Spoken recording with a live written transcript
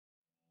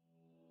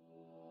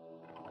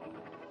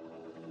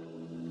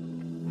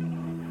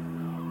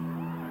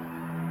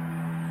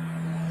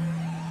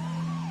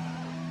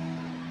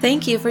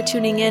Thank you for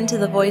tuning in to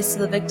the Voice of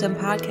the Victim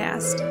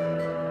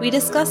podcast. We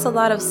discuss a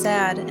lot of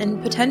sad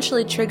and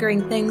potentially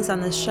triggering things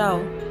on this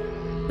show.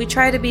 We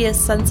try to be as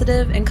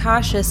sensitive and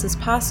cautious as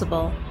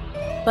possible,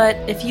 but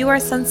if you are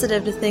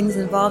sensitive to things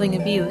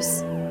involving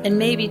abuse and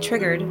may be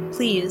triggered,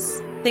 please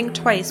think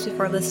twice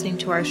before listening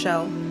to our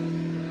show.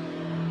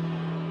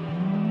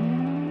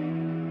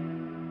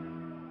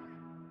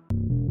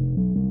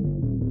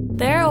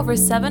 There are over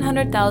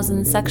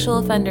 700,000 sexual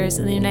offenders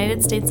in the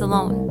United States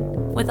alone.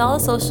 With all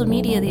the social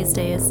media these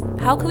days,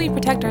 how can we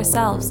protect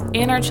ourselves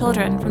and our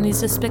children from these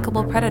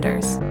despicable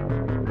predators?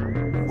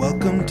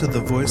 Welcome to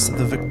the Voice of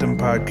the Victim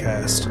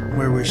podcast,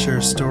 where we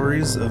share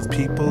stories of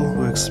people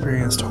who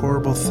experienced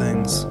horrible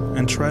things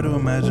and try to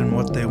imagine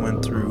what they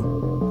went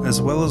through,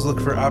 as well as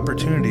look for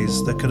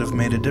opportunities that could have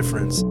made a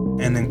difference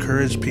and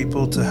encourage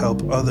people to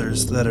help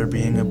others that are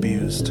being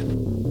abused.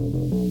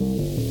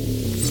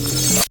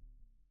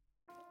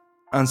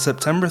 On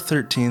September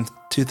 13th,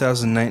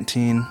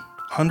 2019,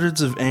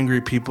 hundreds of angry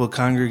people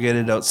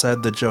congregated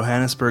outside the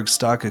Johannesburg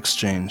Stock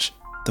Exchange,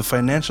 the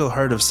financial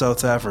heart of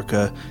South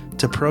Africa,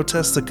 to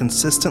protest the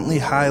consistently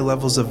high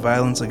levels of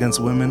violence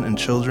against women and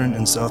children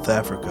in South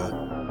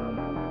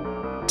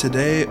Africa.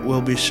 Today,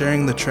 we'll be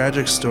sharing the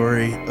tragic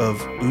story of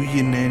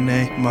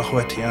Uyinene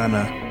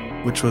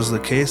Mrwetyana, which was the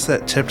case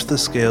that tipped the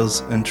scales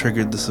and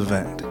triggered this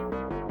event.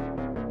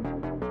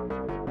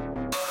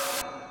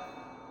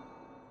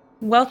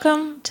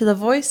 Welcome to the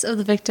Voice of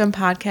the Victim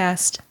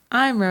podcast.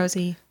 I'm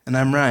Rosie. And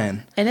I'm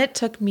Ryan. And it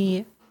took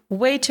me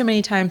way too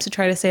many times to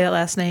try to say that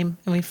last name,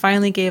 and we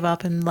finally gave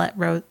up and let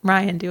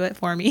Ryan do it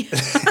for me.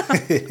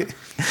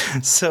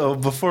 So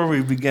before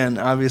we begin,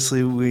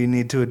 obviously we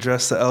need to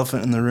address the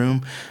elephant in the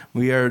room.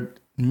 We are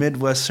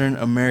Midwestern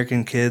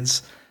American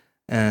kids,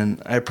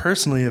 and I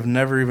personally have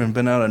never even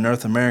been out of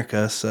North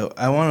America, so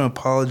I want to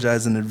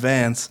apologize in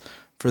advance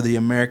for the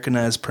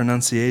Americanized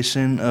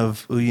pronunciation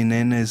of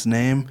Uyinene's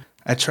name.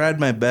 I tried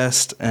my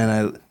best, and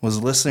I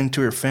was listening to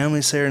her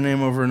family say her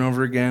name over and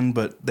over again,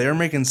 but they were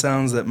making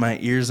sounds that my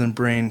ears and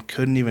brain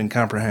couldn't even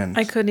comprehend.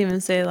 I couldn't even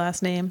say the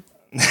last name.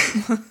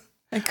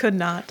 I could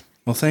not.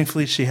 Well,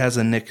 thankfully, she has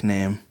a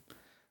nickname.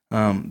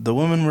 The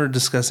woman we're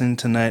discussing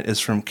tonight is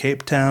from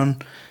Cape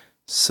Town,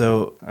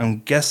 so I'm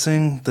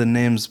guessing the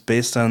name's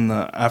based on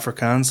the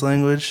Afrikaans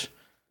language,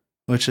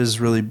 which is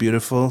really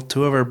beautiful.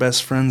 Two of our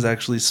best friends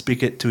actually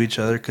speak it to each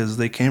other because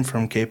they came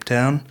from Cape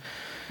Town.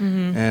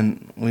 Mm-hmm.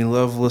 And we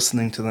love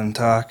listening to them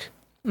talk.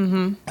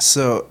 Mm-hmm.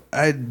 So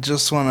I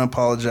just want to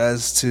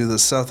apologize to the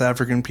South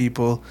African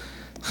people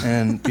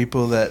and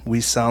people that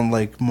we sound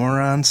like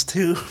morons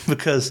to,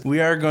 because we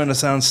are going to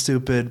sound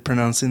stupid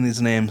pronouncing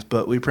these names,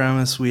 but we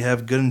promise we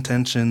have good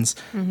intentions.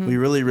 Mm-hmm. We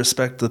really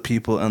respect the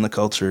people and the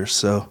culture,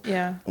 so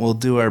yeah, we'll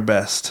do our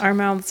best. Our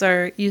mouths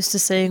are used to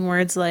saying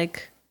words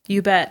like,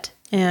 you bet,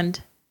 and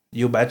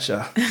you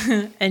betcha.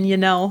 And you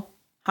know,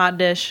 hot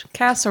dish,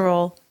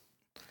 casserole,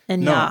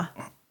 and yeah.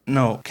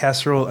 No,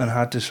 casserole and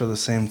hot dish are the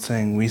same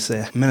thing.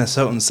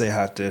 Minnesotans say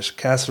hot dish.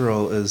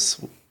 Casserole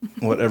is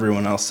what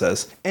everyone else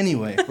says.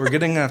 Anyway, we're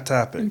getting off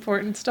topic.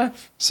 Important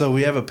stuff. So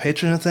we have a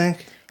patron to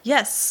thank?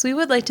 Yes, we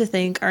would like to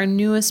thank our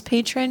newest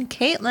patron,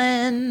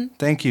 Caitlin.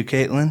 Thank you,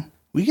 Caitlin.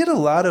 We get a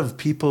lot of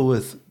people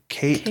with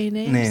Kate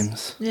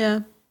names. Yeah.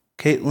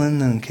 Caitlin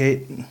and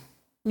Kate.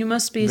 You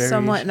must be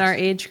somewhat in our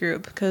age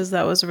group, because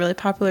that was a really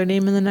popular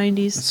name in the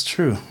 90s. It's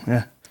true,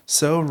 yeah.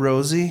 So,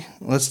 Rosie,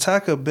 let's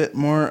talk a bit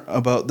more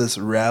about this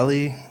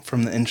rally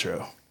from the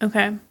intro.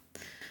 Okay.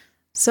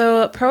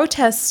 So,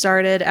 protests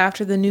started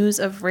after the news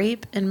of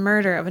rape and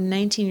murder of a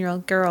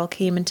 19-year-old girl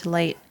came into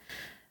light.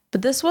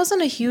 But this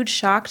wasn't a huge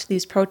shock to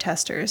these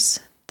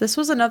protesters. This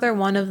was another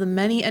one of the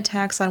many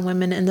attacks on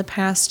women in the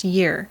past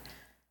year.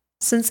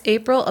 Since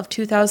April of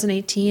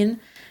 2018,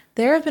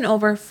 there have been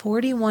over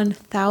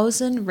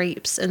 41,000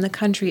 rapes in the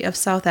country of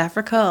South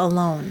Africa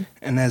alone.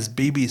 And as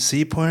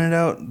BBC pointed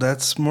out,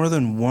 that's more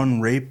than one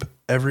rape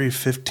every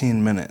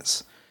 15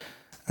 minutes.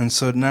 And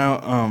so now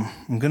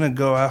I'm going to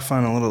go off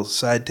on a little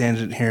side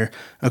tangent here.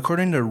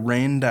 According to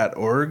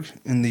RAINN.org,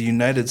 in the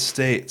United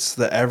States,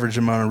 the average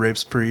amount of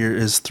rapes per year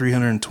is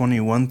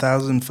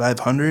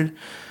 321,500.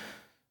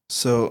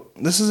 So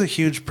this is a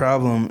huge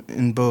problem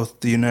in both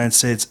the United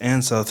States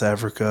and South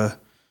Africa,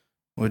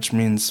 which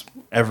means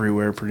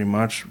everywhere pretty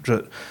much.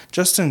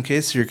 Just in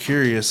case you're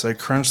curious, I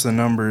crunched the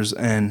numbers,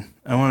 and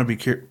I want to be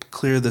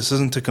clear, this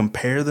isn't to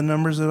compare the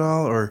numbers at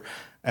all or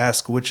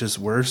ask which is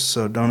worse,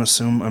 so don't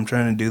assume I'm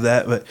trying to do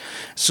that, but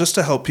it's just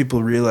to help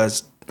people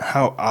realize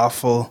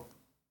how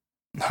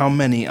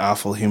many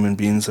awful human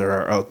beings there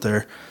are out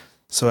there.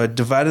 So I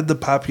divided the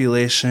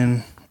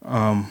population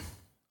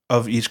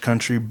of each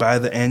country by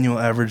the annual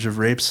average of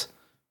rapes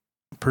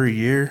per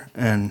year,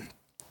 and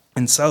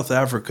in South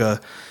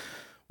Africa,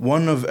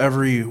 one of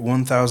every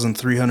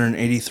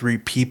 1,383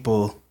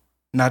 people,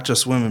 not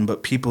just women,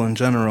 but people in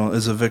general,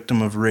 is a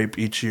victim of rape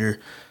each year.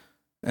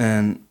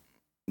 And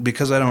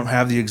because I don't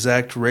have the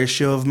exact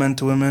ratio of men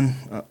to women,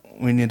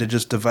 we need to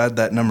just divide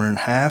that number in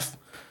half,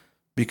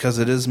 because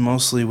it is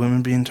mostly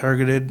women being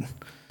targeted.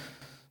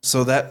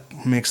 So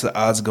that makes the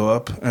odds go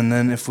up. And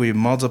then if we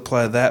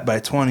multiply that by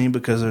 20,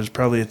 because there's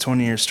probably a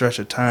 20-year stretch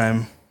of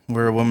time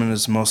where a woman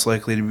is most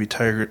likely to be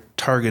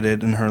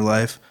targeted in her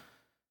life,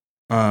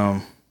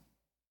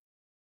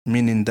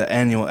 meaning the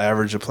annual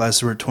average applies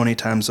to her 20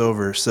 times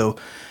over. So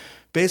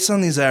based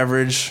on these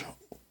averages,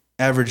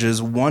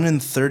 1 in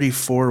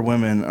 34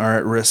 women are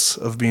at risk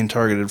of being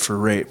targeted for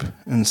rape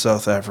in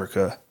South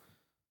Africa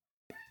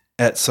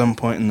at some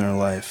point in their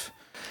life.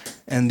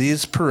 And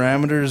these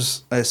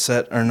parameters I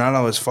set are not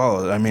always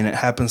followed. I mean, it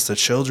happens to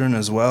children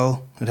as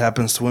well. It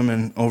happens to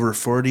women over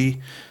 40,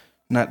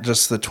 not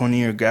just the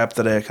 20-year gap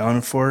that I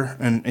accounted for.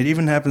 And it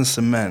even happens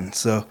to men.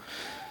 So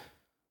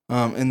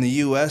in the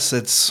U.S.,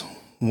 it's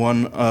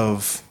 1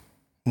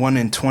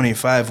 in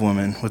 25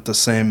 women with the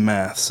same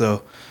math.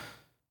 So,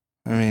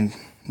 I mean,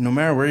 no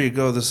matter where you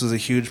go, this is a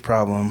huge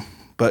problem.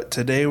 But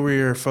today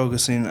we are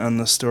focusing on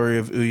the story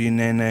of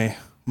Uyinene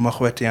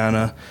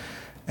Mrwetyana.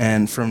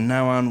 And from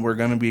now on, we're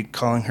going to be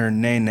calling her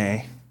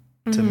Nene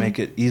to make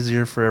it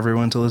easier for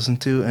everyone to listen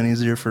to and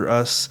easier for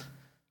us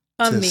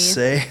to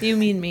say. You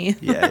mean me.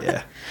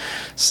 Yeah.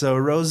 So,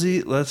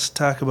 Rosie, let's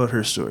talk about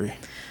her story.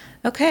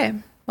 Okay.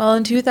 Well,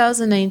 in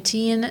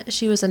 2019,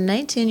 she was a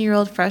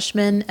 19-year-old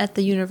freshman at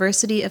the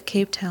University of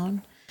Cape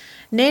Town.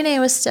 Nene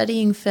was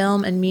studying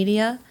film and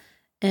media,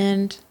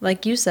 and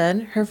like you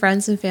said, her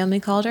friends and family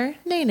called her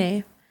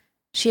Nene.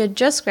 She had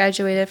just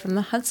graduated from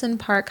the Hudson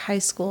Park High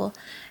School,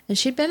 and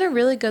she'd been a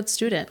really good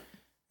student.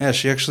 Yeah,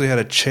 she actually had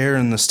a chair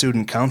in the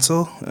student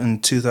council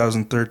in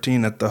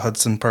 2013 at the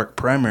Hudson Park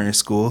Primary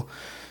School.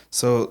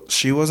 So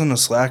she wasn't a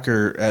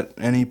slacker at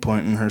any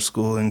point in her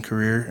schooling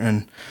career.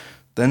 And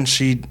then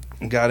she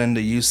got into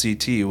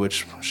UCT,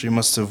 which she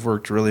must have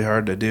worked really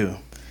hard to do.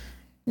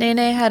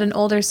 Nene had an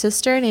older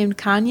sister named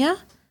Kanya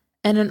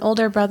and an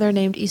older brother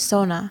named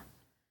Isona.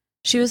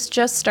 She was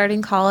just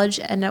starting college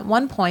and at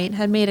one point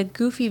had made a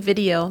goofy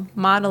video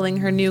modeling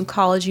her new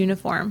college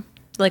uniform,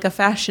 like a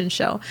fashion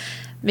show,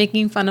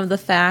 making fun of the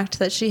fact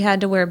that she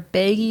had to wear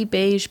baggy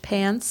beige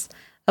pants,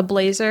 a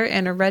blazer,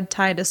 and a red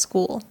tie to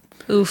school.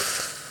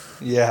 Oof.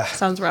 Yeah.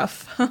 Sounds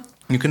rough.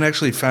 You can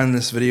actually find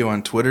this video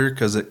on Twitter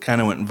because it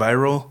kind of went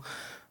viral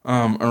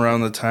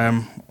around the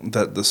time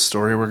that the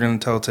story we're going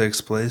to tell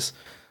takes place.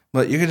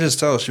 But you could just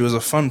tell she was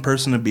a fun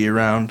person to be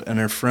around, and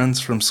her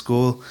friends from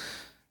school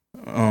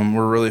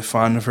were really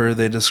fond of her.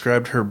 They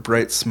described her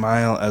bright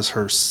smile as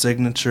her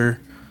signature.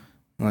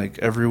 Like,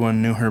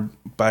 everyone knew her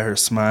by her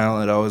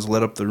smile. It always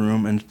lit up the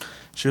room. And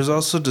she was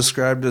also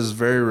described as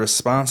very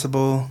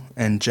responsible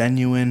and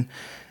genuine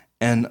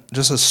and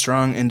just a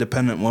strong,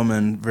 independent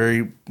woman,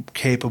 very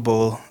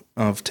capable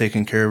of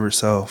taking care of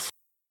herself.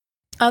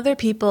 Other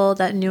people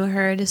that knew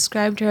her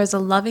described her as a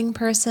loving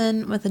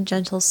person with a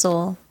gentle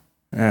soul.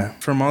 Yeah,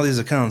 from all these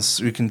accounts,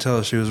 we can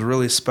tell she was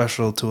really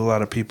special to a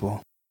lot of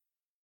people.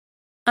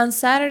 On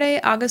Saturday,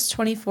 August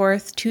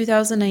 24th,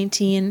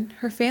 2019,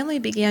 her family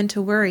began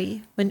to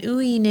worry when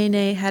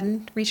Uyinene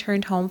hadn't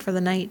returned home for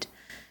the night.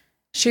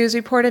 She was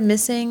reported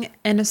missing,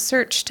 and a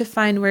search to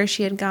find where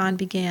she had gone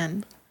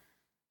began.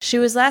 She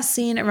was last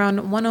seen around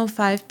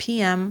 1:05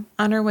 p.m.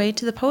 on her way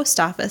to the post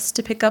office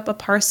to pick up a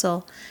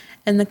parcel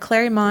in the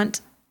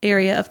Claremont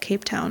area of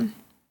Cape Town.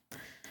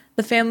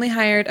 The family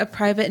hired a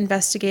private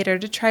investigator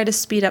to try to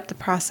speed up the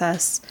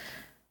process.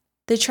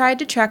 They tried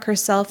to track her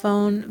cell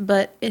phone,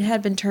 but it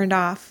had been turned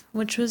off,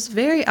 which was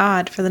very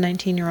odd for the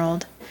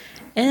 19-year-old,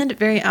 and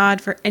very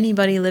odd for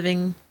anybody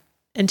living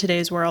in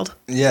today's world.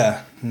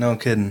 Yeah, no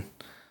kidding.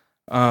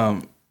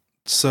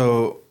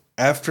 So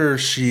after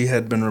she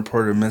had been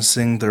reported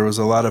missing, there was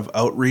a lot of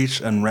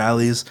outreach and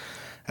rallies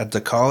at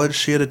the college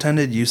she had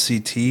attended,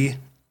 UCT,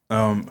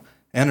 and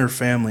her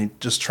family,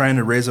 just trying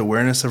to raise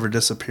awareness of her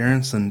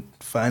disappearance and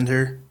find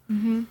her.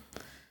 Mm-hmm.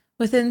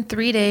 Within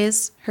 3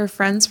 days, her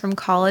friends from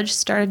college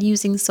started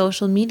using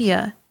social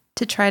media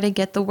to try to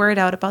get the word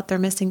out about their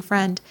missing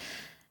friend,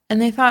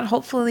 and they thought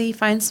hopefully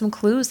find some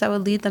clues that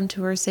would lead them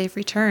to her safe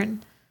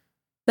return.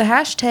 The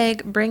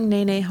hashtag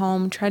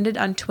 #BringNene trended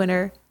on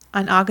Twitter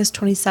on August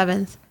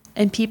 27th,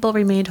 and people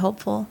remained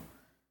hopeful.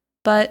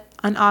 But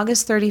on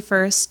August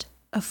 31st,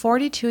 a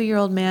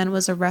 42-year-old man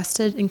was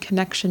arrested in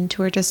connection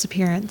to her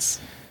disappearance.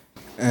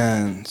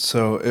 And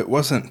so it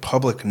wasn't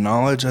public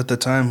knowledge at the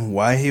time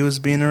why he was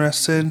being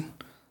arrested.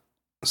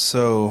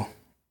 So,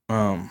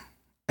 and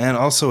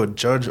also a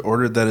judge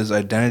ordered that his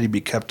identity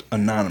be kept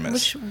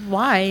anonymous.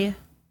 Why?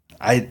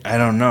 I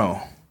don't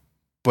know.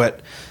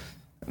 But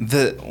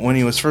when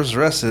he was first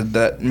arrested,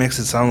 that makes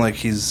it sound like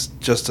he's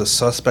just a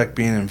suspect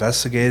being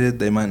investigated.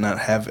 They might not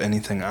have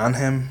anything on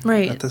him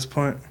at this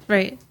point.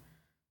 Right.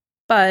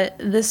 But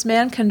this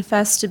man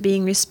confessed to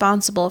being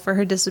responsible for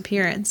her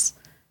disappearance.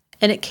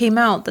 And it came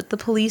out that the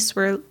police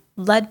were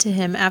led to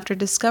him after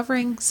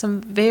discovering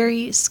some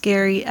very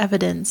scary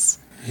evidence.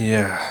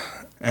 Yeah,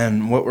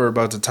 and what we're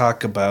about to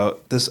talk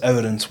about, this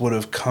evidence would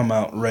have come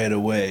out right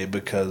away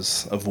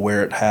because of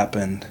where it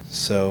happened.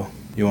 So,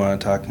 you want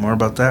to talk more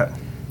about that?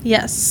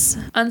 Yes.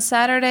 On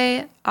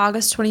Saturday,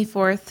 August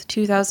 24th,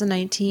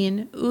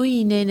 2019,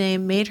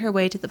 Uyinene made her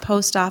way to the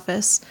post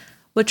office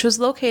which was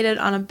located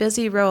on a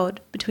busy road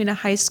between a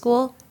high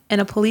school and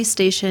a police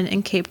station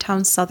in Cape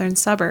Town's southern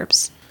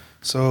suburbs.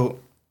 So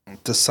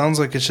this sounds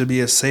like it should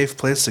be a safe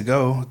place to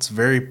go. It's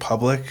very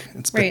public.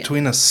 It's Right.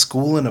 between a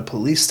school and a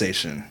police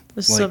station.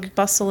 This is a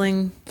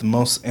bustling the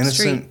most innocent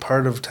street.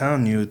 part of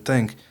town, you would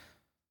think.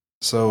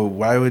 So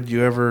why would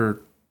you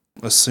ever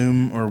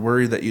assume or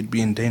worry that you'd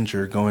be in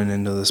danger going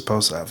into this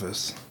post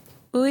office?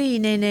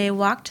 Uyinene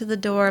walked to the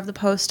door of the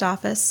post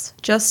office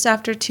just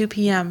after 2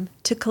 p.m.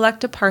 to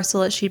collect a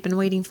parcel that she'd been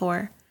waiting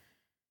for.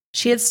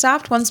 She had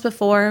stopped once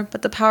before,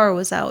 but the power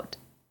was out,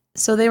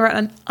 so they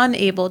were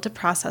unable to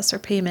process her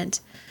payment.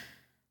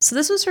 So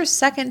this was her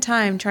second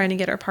time trying to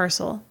get her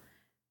parcel.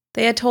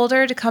 They had told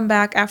her to come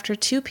back after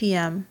 2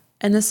 p.m.,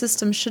 and the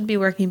system should be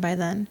working by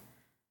then.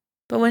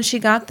 But when she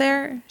got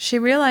there, she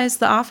realized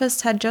the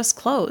office had just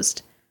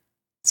closed.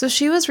 So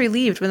she was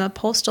relieved when the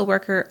postal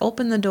worker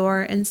opened the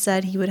door and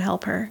said he would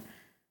help her.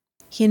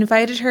 He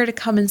invited her to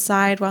come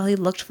inside while he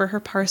looked for her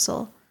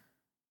parcel.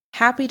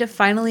 Happy to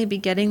finally be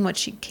getting what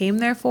she came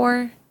there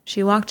for,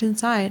 she walked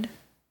inside.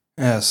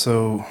 Yeah,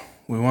 so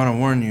we want to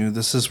warn you,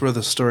 this is where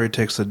the story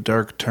takes a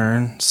dark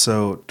turn.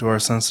 So to our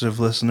sensitive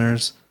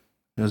listeners,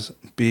 just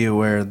be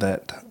aware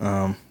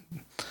that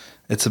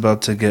it's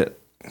about to get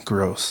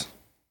gross.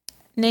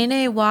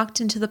 Nene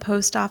walked into the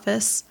post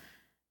office,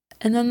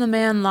 and then the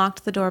man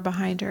locked the door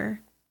behind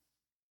her.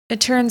 It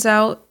turns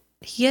out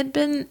he had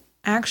been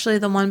actually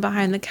the one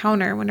behind the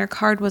counter when her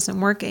card wasn't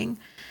working,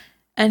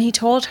 and he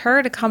told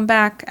her to come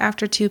back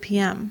after 2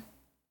 p.m.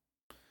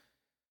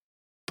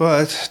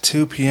 But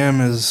 2 p.m.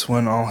 is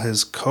when all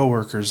his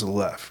coworkers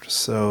left,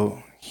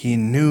 so he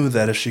knew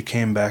that if she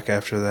came back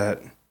after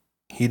that,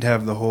 he'd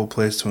have the whole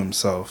place to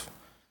himself.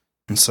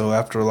 And so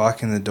after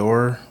locking the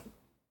door,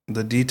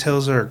 the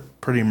details are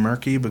pretty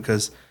murky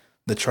because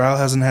the trial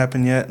hasn't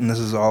happened yet, and this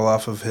is all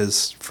off of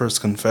his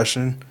first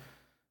confession.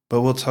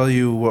 But we'll tell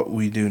you what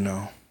we do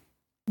know.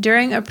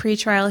 During a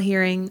pretrial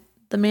hearing,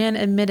 the man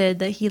admitted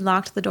that he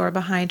locked the door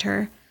behind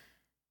her.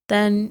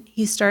 Then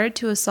he started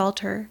to assault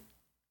her.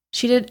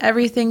 She did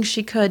everything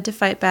she could to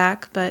fight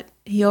back, but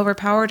he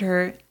overpowered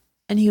her,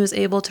 and he was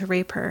able to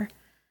rape her.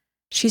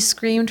 She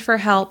screamed for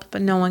help,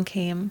 but no one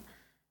came.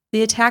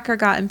 The attacker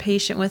got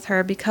impatient with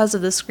her because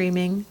of the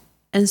screaming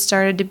and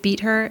started to beat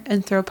her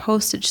and throw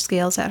postage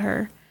scales at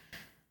her.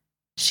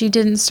 She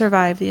didn't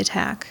survive the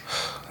attack.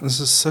 This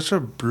is such a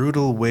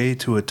brutal way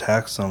to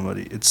attack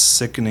somebody. It's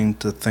sickening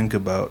to think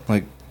about.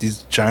 Like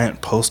these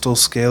giant postal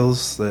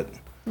scales that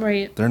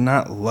they're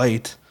not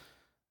light.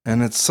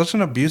 And it's such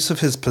an abuse of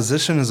his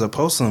position as a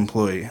postal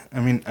employee. I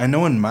mean, I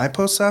know in my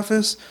post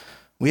office,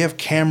 we have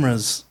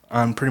cameras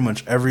on pretty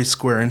much every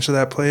square inch of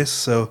that place.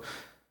 So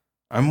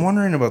I'm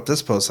wondering about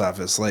this post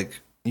office. Like,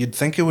 you'd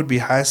think it would be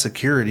high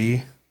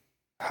security.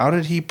 How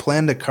did he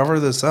plan to cover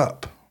this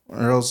up?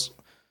 Or else,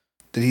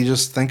 did he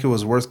just think it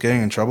was worth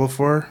getting in trouble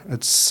for?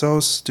 It's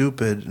so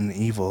stupid and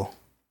evil.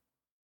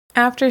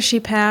 After she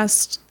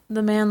passed,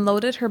 the man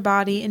loaded her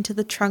body into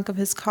the trunk of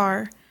his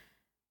car.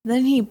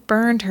 Then he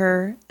burned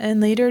her and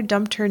later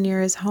dumped her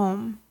near his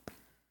home.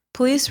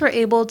 Police were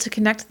able to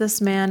connect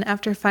this man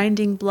after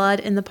finding blood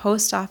in the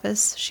post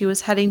office she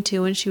was heading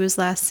to when she was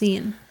last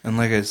seen. And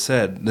like I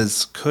said,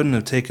 this couldn't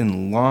have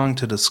taken long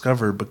to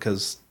discover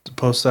because the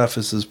post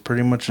office is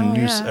pretty much in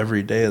use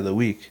every day of the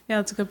week. Yeah,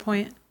 that's a good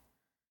point.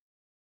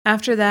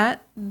 After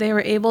that, they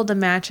were able to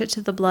match it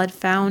to the blood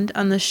found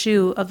on the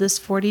shoe of this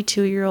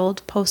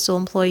 42-year-old postal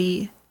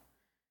employee.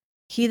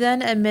 He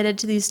then admitted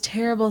to these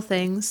terrible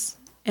things,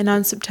 and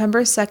on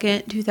September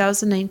 2nd,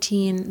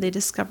 2019, they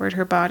discovered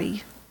her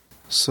body.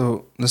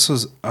 So this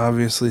was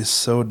obviously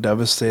so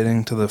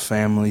devastating to the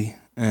family,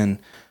 and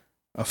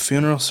a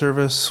funeral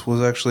service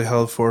was actually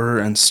held for her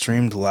and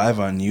streamed live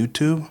on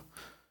YouTube,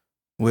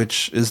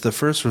 which is the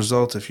first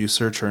result if you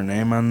search her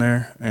name on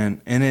there.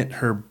 And in it,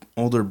 her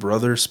older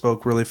brother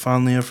spoke really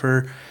fondly of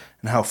her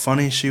and how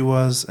funny she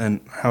was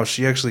and how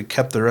she actually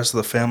kept the rest of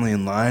the family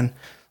in line.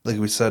 Like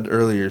we said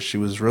earlier, she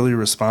was really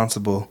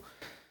responsible.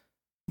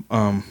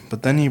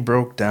 But then he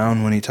broke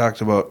down when he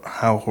talked about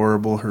how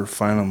horrible her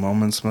final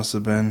moments must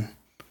have been,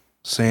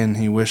 saying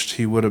he wished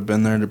he would have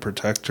been there to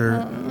protect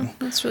her. Oh,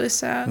 that's really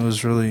sad. It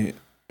was really,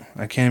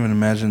 I can't even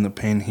imagine the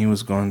pain he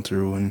was going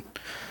through. And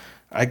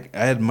I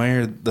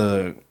admired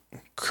the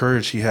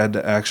courage he had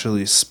to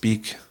actually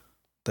speak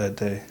that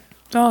day.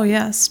 Oh,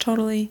 yes,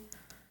 totally.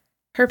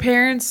 Her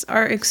parents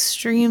are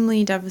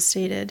extremely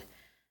devastated.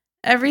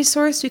 Every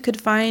source we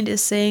could find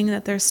is saying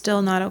that they're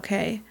still not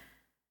okay.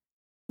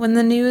 When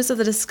the news of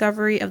the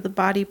discovery of the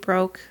body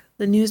broke,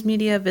 the news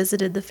media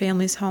visited the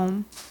family's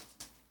home.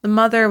 The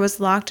mother was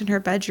locked in her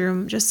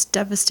bedroom, just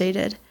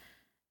devastated.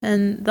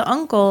 And the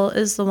uncle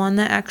is the one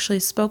that actually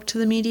spoke to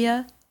the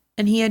media,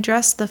 and he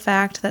addressed the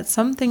fact that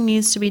something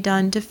needs to be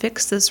done to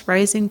fix this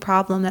rising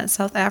problem that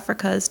South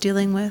Africa is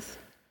dealing with.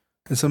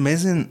 It's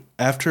amazing,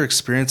 after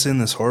experiencing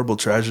this horrible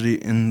tragedy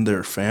in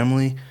their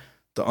family,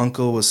 the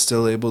uncle was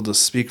still able to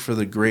speak for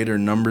the greater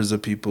numbers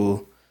of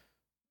people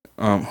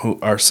who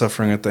are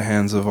suffering at the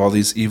hands of all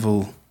these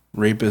evil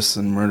rapists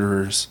and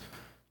murderers.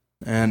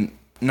 And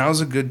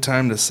now's a good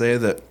time to say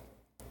that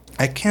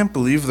I can't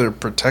believe they're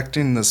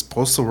protecting this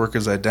postal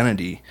worker's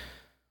identity.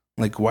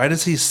 Like, why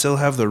does he still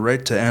have the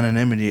right to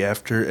anonymity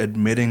after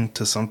admitting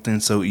to something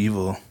so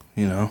evil,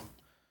 you know?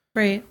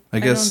 Right. I I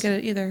don't guess get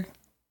it either.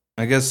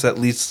 I guess at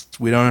least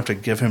we don't have to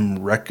give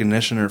him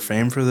recognition or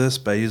fame for this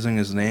by using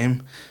his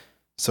name.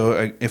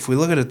 So if we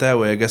look at it that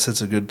way, I guess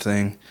it's a good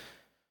thing.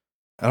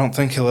 I don't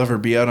think he'll ever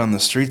be out on the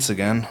streets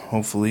again,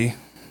 hopefully.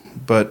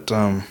 But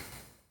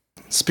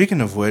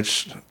speaking of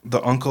which,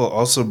 the uncle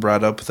also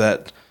brought up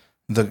that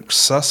the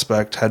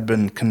suspect had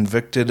been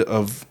convicted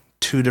of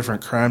two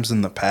different crimes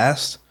in the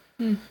past,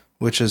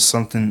 which is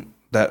something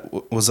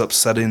that was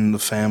upsetting the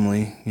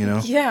family, you know?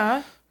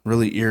 Yeah.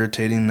 Really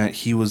irritating that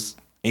he was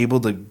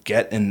able to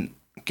get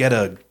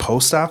a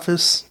post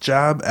office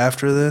job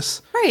after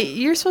this. Right.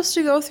 You're supposed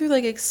to go through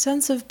like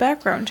extensive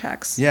background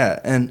checks. Yeah,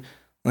 and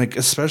like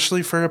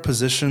especially for a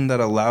position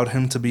that allowed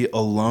him to be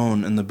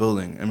alone in the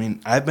building. I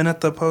mean, I've been at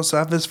the post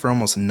office for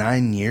almost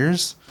 9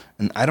 years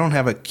and I don't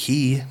have a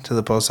key to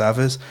the post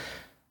office.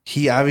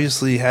 He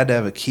obviously had to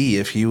have a key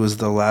if he was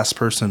the last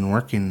person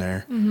working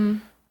there.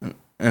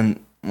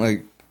 And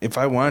like if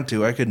I wanted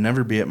to, I could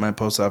never be at my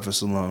post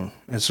office alone.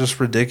 It's just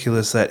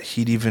ridiculous that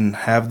he'd even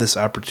have this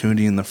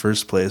opportunity in the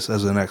first place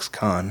as an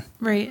ex-con.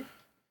 Right.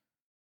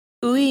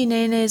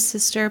 Uyinene's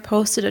sister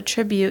posted a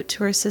tribute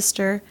to her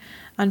sister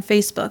on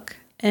Facebook,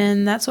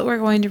 and that's what we're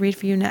going to read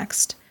for you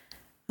next.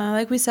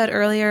 Like we said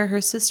earlier, her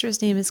sister's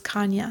name is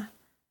Kanya,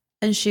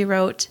 and she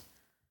wrote,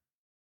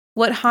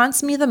 "What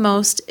haunts me the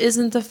most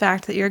isn't the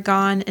fact that you're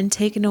gone and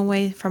taken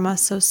away from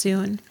us so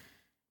soon.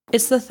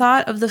 It's the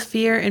thought of the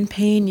fear and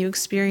pain you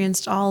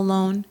experienced all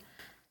alone.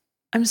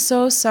 I'm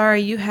so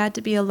sorry you had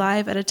to be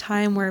alive at a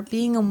time where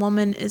being a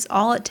woman is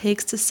all it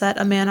takes to set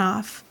a man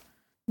off.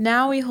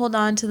 Now we hold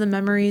on to the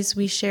memories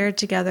we shared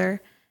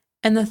together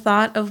and the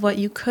thought of what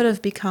you could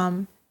have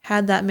become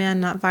had that man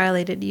not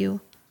violated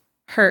you.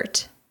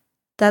 Hurt.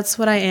 That's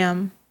what I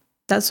am.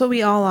 That's what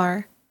we all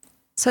are.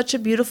 Such a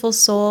beautiful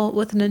soul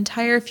with an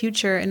entire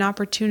future and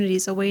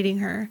opportunities awaiting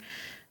her.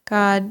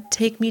 God,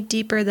 take me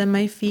deeper than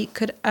my feet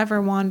could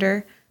ever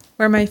wander,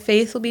 where my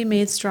faith will be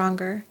made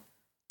stronger.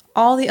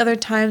 All the other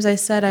times I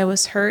said I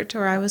was hurt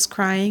or I was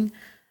crying,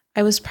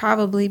 I was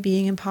probably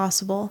being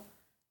impossible.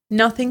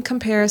 Nothing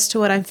compares to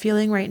what I'm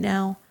feeling right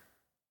now.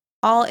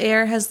 All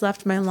air has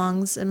left my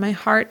lungs, and my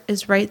heart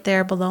is right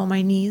there below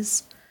my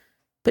knees.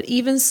 But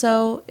even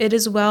so, it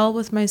is well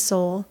with my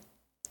soul.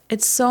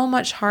 It's so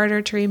much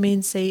harder to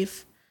remain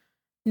safe.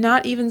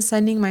 Not even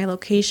sending my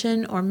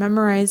location or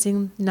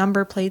memorizing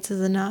number plates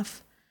is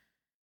enough.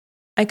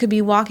 I could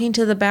be walking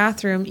to the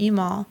bathroom,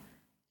 email,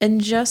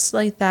 and just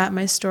like that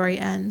my story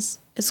ends.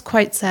 It's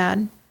quite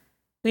sad.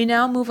 We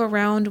now move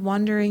around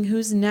wondering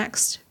who's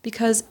next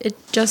because it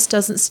just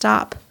doesn't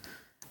stop.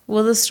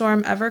 Will the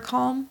storm ever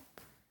calm?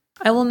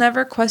 I will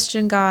never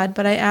question God,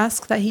 but I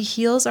ask that He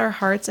heals our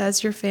hearts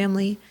as your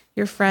family,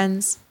 your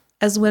friends,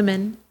 as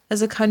women,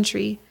 as a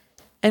country,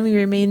 and we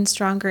remain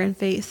stronger in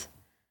faith.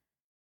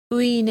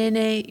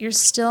 Uyinene, you're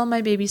still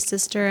my baby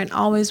sister and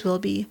always will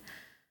be.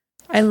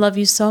 I love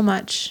you so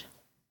much.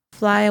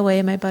 Fly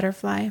away, my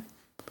butterfly."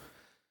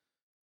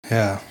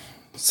 Yeah.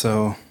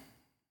 So,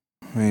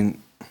 I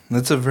mean,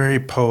 that's a very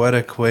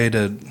poetic way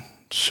to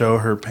show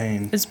her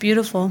pain. It's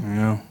beautiful.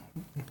 You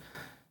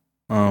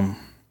know?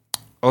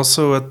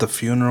 Also at the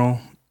funeral,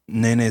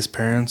 Nene's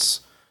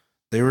parents,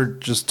 they were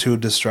just too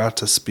distraught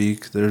to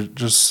speak. They're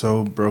just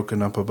so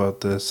broken up about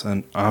this,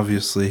 and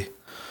obviously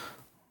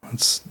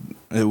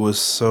it was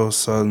so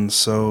sudden,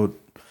 so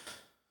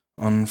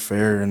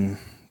unfair, and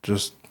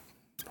just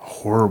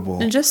horrible.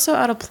 And just so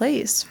out of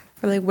place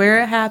for like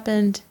where it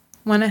happened,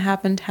 when it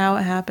happened, how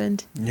it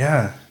happened.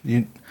 Yeah.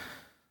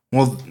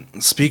 Well,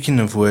 speaking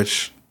of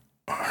which,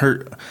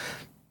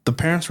 the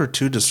parents were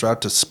too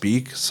distraught to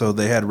speak, so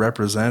they had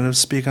representatives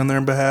speak on their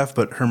behalf,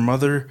 but her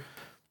mother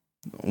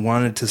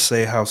wanted to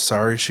say how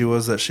sorry she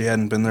was that she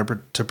hadn't been there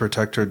to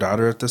protect her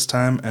daughter at this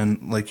time.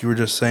 And like you were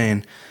just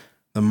saying,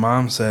 the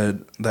mom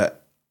said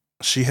that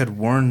she had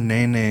warned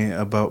Nene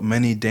about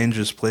many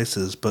dangerous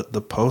places, but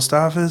the post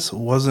office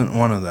wasn't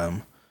one of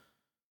them.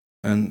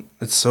 And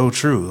it's so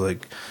true.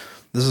 Like,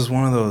 this is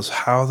one of those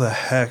how the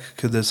heck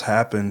could this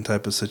happen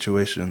type of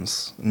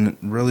situations. And it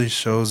really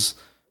shows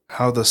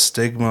how the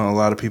stigma a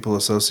lot of people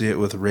associate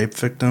with rape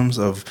victims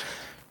of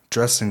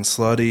dressing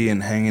slutty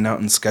and hanging out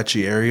in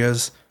sketchy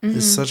areas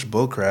is such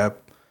bullcrap,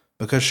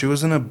 because she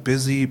was in a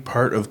busy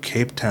part of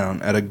Cape Town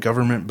at a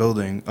government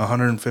building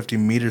 150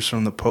 meters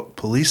from the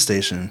police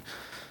station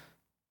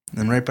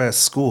and right by a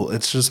school.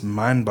 It's just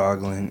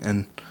mind-boggling.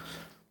 And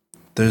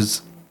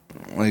there's,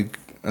 like,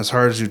 as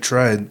hard as you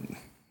tried,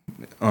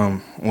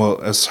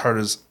 as hard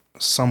as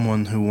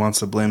someone who wants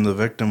to blame the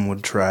victim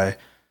would try,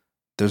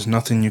 there's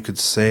nothing you could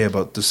say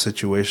about the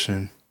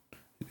situation,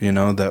 you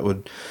know, that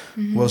would,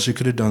 well, she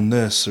could have done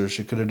this or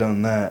she could have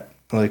done that.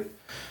 Like,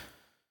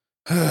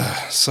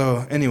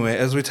 so anyway,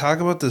 as we talk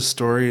about this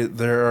story,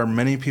 there are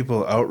many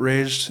people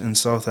outraged in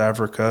South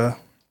Africa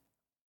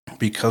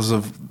because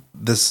of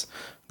this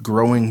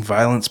growing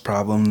violence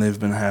problem they've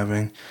been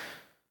having.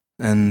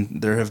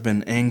 And there have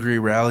been angry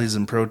rallies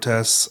and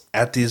protests.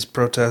 At these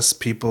protests,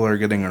 people are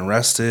getting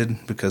arrested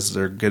because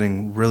they're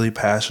getting really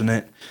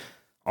passionate,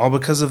 all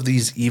because of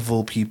these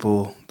evil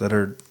people that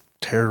are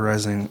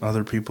terrorizing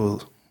other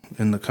people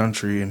in the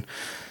country. And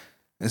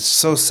it's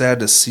so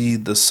sad to see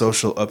the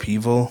social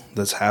upheaval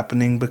that's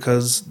happening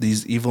because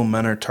these evil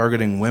men are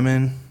targeting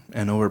women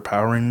and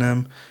overpowering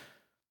them.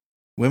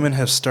 Women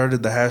have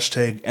started the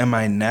hashtag Am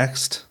I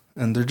Next?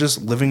 And they're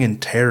just living in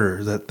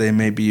terror that they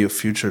may be a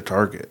future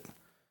target.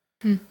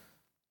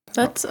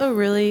 That's a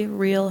really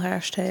real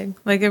hashtag.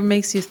 Like, it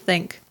makes you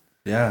think.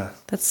 Yeah.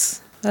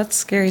 That's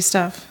scary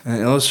stuff. And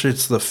it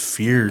illustrates the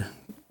fear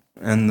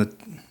and the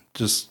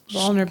just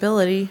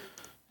Vulnerability.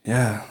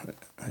 Yeah.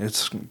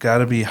 It's got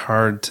to be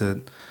hard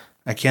to.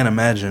 I can't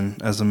imagine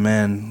as a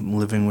man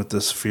living with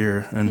this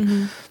fear.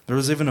 And there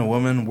was even a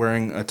woman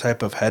wearing a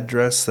type of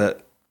headdress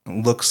that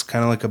looks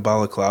kind of like a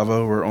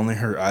balaclava where only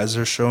her eyes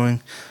are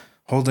showing,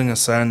 holding a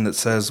sign that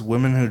says,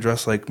 "Women who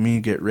dress like me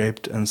get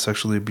raped and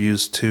sexually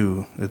abused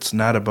too. It's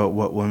not about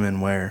what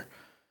women wear."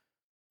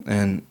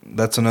 And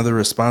that's another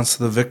response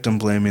to the victim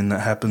blaming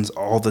that happens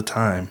all the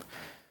time.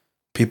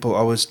 People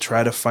always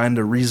try to find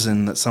a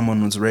reason that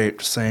someone was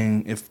raped,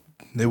 saying if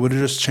they would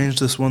have just changed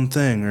this one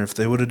thing, or if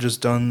they would have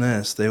just done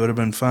this, they would have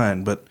been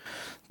fine. But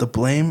the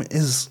blame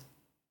is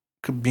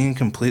being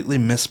completely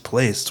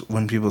misplaced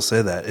when people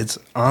say that. It's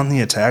on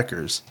the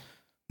attackers.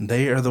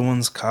 They are the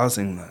ones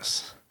causing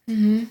this.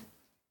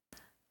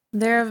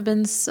 There have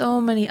been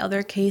so many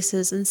other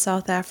cases in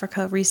South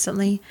Africa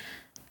recently,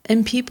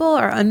 and people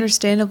are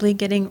understandably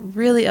getting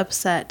really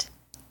upset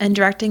and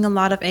directing a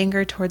lot of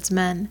anger towards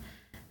men.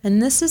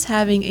 And this is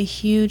having a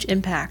huge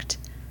impact.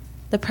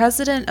 The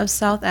president of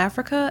South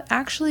Africa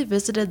actually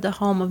visited the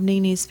home of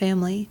Nene's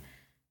family.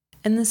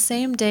 And the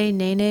same day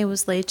Nene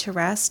was laid to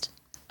rest,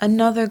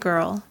 another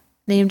girl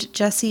named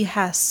Jessie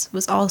Hess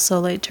was also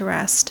laid to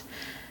rest.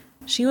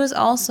 She was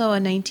also a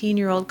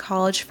 19-year-old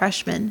college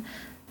freshman,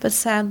 but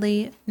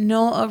sadly,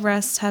 no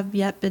arrests have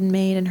yet been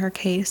made in her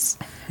case.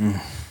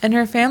 And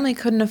her family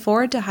couldn't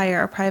afford to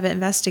hire a private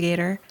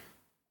investigator.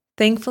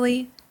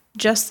 Thankfully,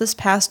 just this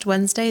past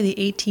Wednesday, the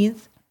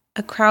 18th,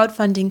 a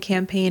crowdfunding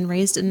campaign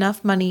raised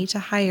enough money to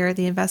hire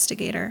the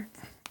investigator.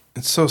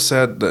 It's so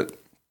sad that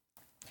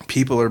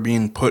people are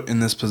being put in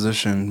this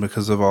position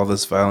because of all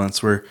this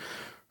violence where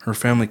her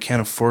family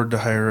can't afford to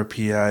hire a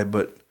PI,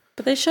 but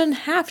they shouldn't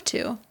have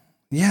to.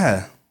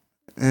 Yeah.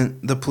 And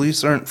the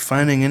police aren't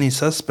finding any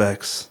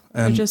suspects.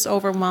 And they're just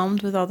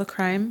overwhelmed with all the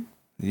crime.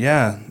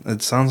 Yeah,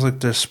 it sounds like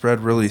they're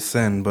spread really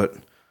thin, but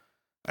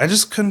I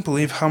just couldn't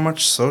believe how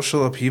much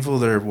social upheaval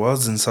there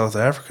was in South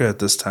Africa at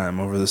this time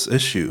over this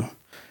issue.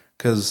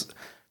 Because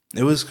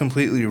it was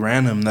completely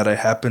random that I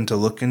happened to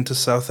look into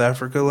South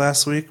Africa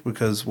last week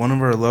because one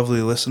of our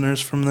lovely listeners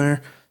from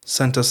there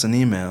sent us an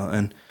email.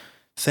 And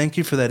thank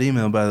you for that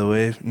email, by the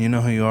way. You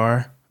know who you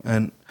are.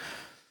 And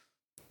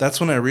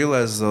that's when I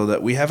realized, though,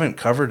 that we haven't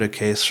covered a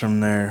case from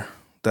there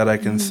that I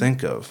can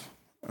think of.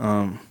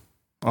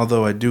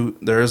 Although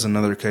there is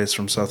another case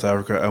from South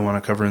Africa I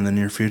want to cover in the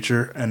near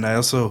future. And I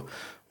also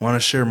want to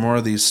share more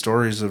of these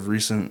stories of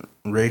recent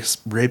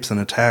rapes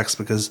and attacks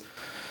because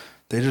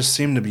they just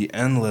seem to be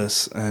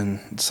endless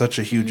and such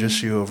a huge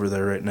issue over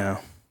there right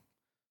now.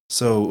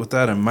 So with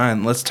that in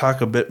mind, let's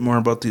talk a bit more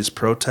about these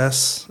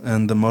protests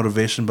and the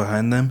motivation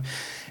behind them.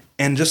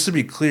 And just to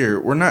be clear,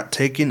 we're not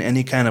taking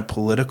any kind of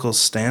political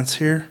stance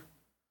here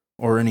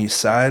or any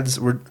sides.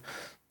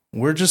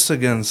 We're just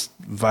against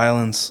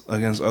violence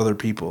against other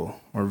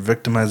people or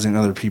victimizing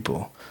other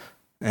people.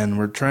 And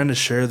we're trying to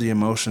share the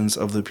emotions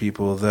of the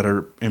people that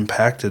are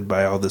impacted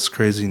by all this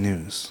crazy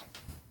news.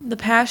 The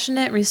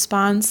passionate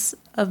response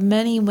of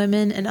many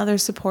women and other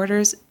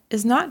supporters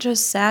is not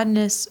just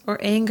sadness or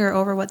anger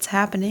over what's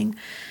happening,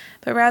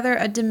 but rather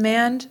a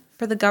demand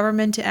for the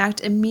government to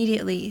act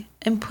immediately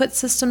and put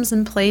systems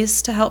in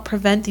place to help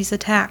prevent these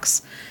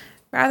attacks,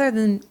 rather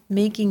than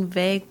making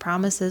vague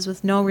promises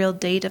with no real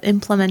date of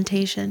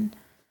implementation.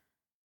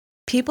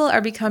 People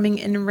are becoming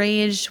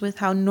enraged with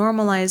how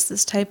normalized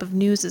this type of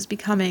news is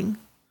becoming.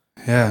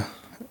 Yeah,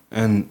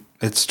 and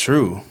it's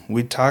true.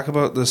 We talk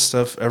about this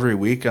stuff every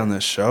week on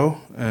this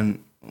show,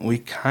 and we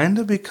kind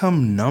of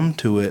become numb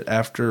to it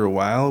after a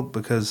while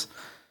because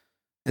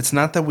it's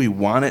not that we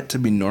want it to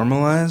be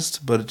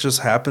normalized, but it just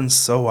happens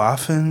so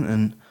often,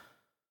 and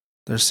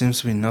there seems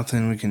to be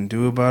nothing we can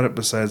do about it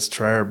besides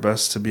try our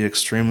best to be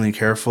extremely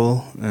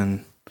careful.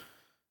 And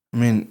I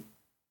mean,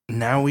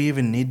 now we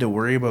even need to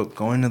worry about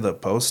going to the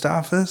post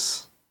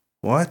office?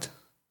 What?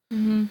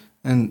 And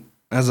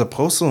as a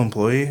postal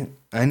employee,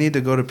 I need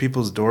to go to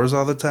people's doors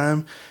all the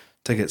time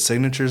to get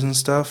signatures and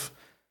stuff.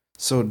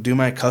 So do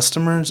my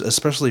customers,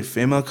 especially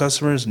female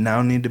customers,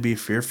 now need to be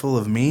fearful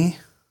of me?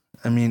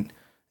 I mean,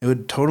 it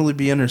would totally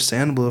be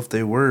understandable if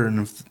they were and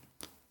if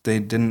they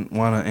didn't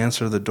want to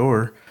answer the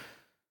door.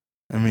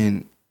 I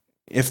mean,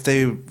 if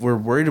they were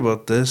worried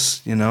about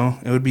this, it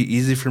would be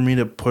easy for me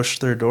to push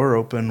their door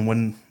open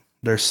when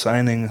they're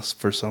signing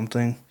for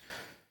something.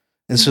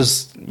 It's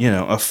just,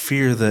 a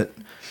fear that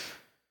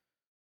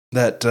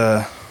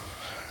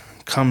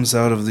comes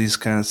out of these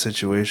kind of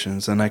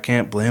situations, and I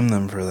can't blame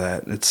them for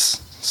that.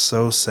 It's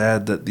so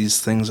sad that these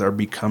things are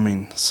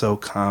becoming so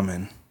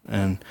common,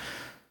 and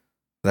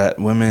that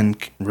women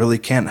really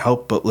can't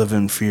help but live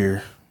in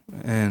fear.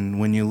 And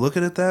when you look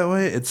at it that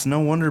way, it's no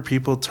wonder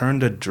people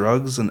turn to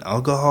drugs and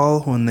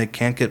alcohol when they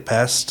can't get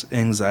past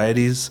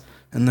anxieties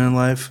in their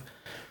life.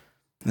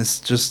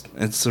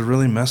 It's a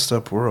really messed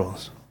up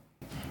world.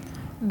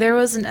 There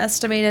was an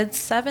estimated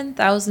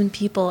 7,000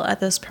 people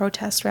at this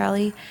protest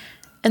rally,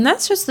 and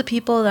that's just the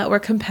people that were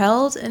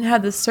compelled and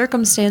had the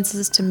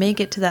circumstances to make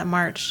it to that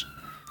march.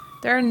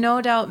 There are no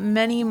doubt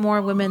many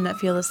more women that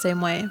feel the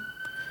same way.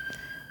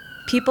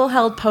 People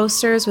held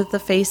posters with the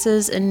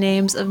faces and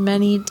names of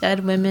many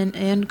dead women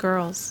and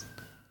girls.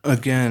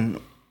 Again,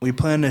 we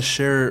plan to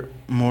share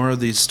more of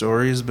these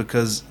stories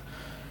because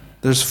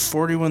there's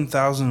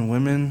 41,000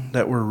 women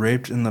that were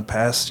raped in the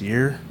past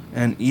year,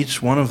 and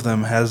each one of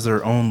them has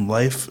their own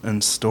life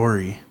and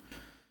story.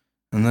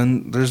 And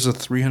then there's the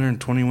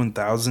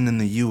 321,000 in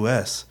the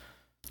U.S.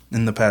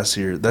 in the past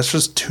year. That's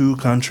just 2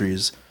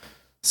 countries.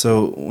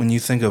 So when you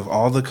think of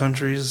all the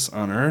countries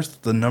on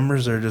Earth, the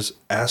numbers are just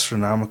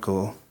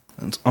astronomical.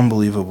 It's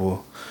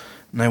unbelievable.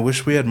 And I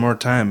wish we had more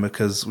time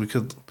because we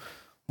could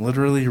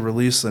literally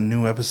release a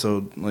new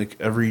episode like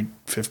every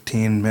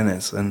 15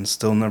 minutes and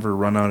still never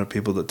run out of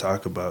people to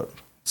talk about.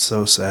 It's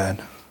so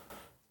sad.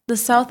 The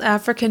South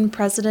African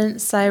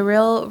President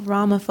Cyril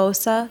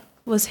Ramaphosa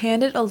was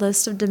handed a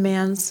list of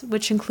demands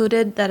which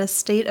included that a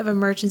state of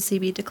emergency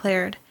be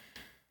declared.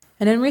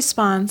 And in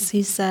response,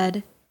 he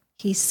said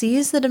he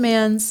sees the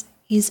demands,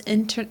 he's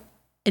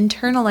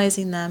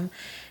internalizing them,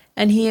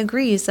 and he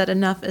agrees that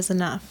enough is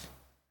enough.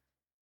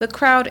 The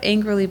crowd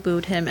angrily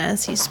booed him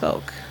as he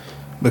spoke.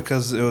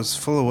 Because it was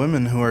full of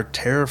women who are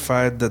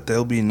terrified that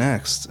they'll be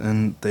next,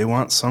 and they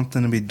want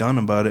something to be done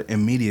about it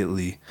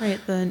immediately. Right,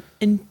 the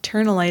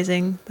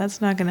internalizing, that's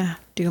not going to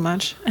do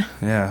much.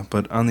 Yeah,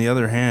 but on the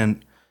other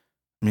hand,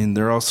 I mean,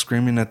 they're all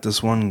screaming at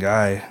this one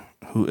guy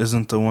who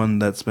isn't the one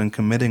that's been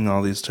committing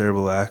all these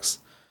terrible acts.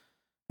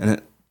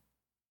 And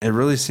it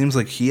really seems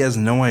like he has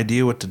no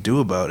idea what to do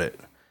about it.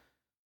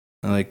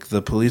 Like,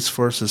 the police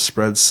force is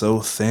spread so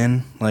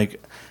thin.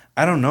 Like,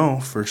 I don't know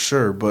for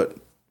sure, but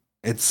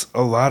it's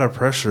a lot of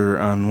pressure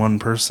on one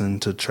person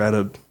to try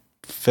to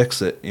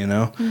fix it, you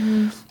know?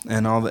 Mm-hmm.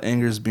 And all the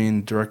anger is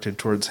being directed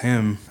towards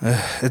him.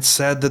 It's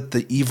sad that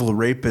the evil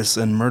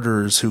rapists and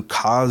murderers who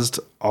caused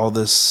all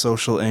this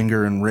social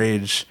anger and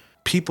rage,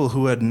 people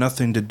who had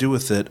nothing to do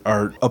with it,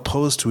 are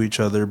opposed to each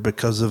other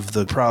because of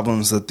the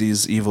problems that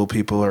these evil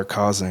people are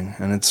causing.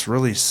 And it's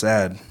really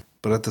sad.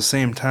 But at the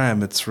same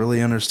time, it's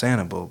really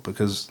understandable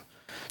because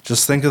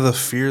just think of the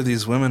fear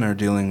these women are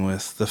dealing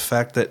with. The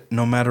fact that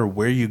no matter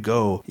where you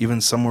go,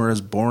 even somewhere as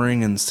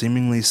boring and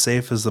seemingly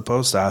safe as the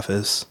post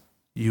office,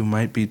 you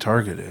might be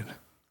targeted.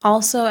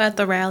 Also at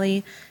the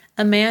rally,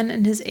 a man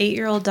and his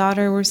 8-year-old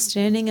daughter were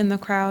standing in the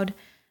crowd,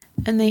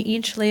 and they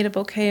each laid a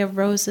bouquet of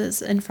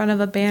roses in front of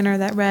a banner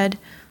that read,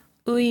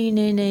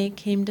 "Uyinene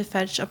came to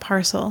fetch a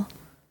parcel."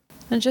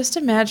 And just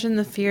imagine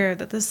the fear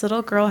that this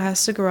little girl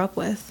has to grow up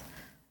with.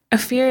 A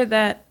fear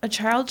that a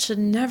child should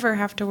never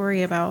have to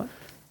worry about.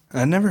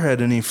 I never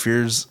had any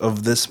fears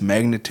of this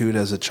magnitude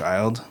as a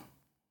child.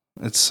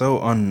 It's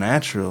so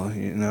unnatural,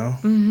 you know,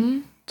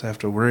 to have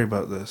to worry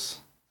about this.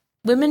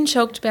 Women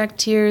choked back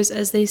tears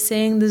as they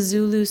sang the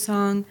Zulu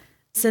song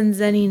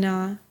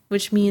Senzenina,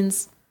 which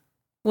means,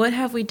 "What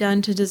have we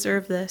done to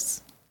deserve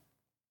this?"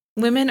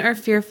 Women are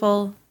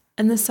fearful,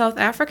 and the South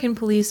African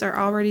police are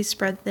already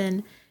spread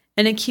thin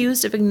and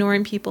accused of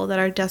ignoring people that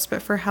are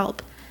desperate for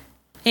help.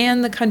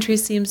 And the country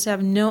seems to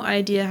have no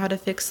idea how to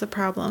fix the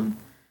problem.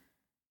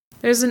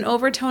 There's an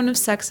overtone of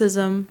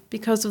sexism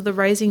because of the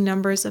rising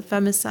numbers of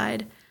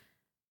femicide,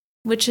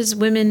 which is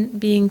women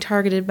being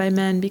targeted by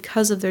men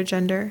because of their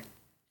gender,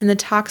 and the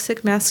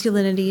toxic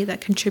masculinity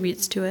that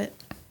contributes to it.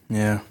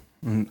 Yeah.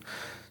 And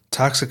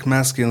toxic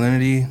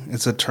masculinity,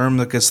 it's a term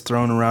that gets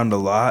thrown around a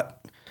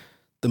lot.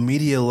 The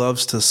media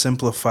loves to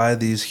simplify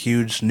these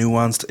huge,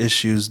 nuanced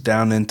issues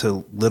down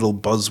into little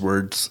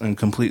buzzwords and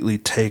completely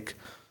take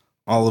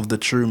all of the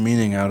true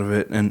meaning out of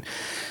it. And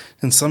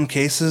in some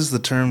cases, the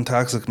term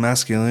toxic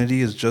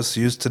masculinity is just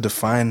used to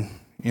define,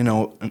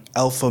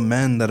 alpha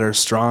men that are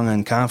strong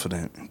and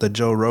confident, the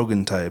Joe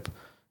Rogan type,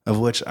 of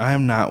which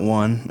I'm not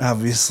one,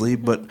 obviously,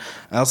 but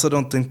I also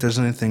don't think there's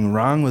anything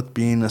wrong with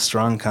being a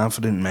strong,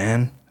 confident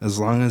man, as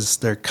long as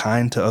they're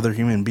kind to other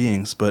human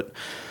beings. But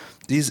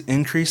these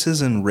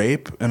increases in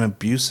rape and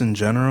abuse in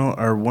general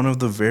are one of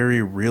the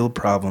very real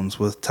problems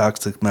with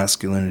toxic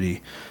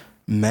masculinity.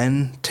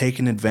 Men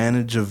taking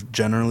advantage of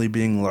generally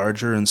being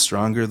larger and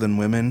stronger than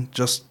women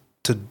just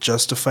to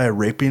justify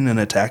raping and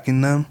attacking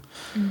them.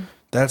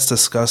 That's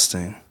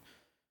disgusting.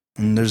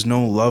 And there's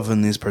no love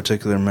in these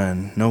particular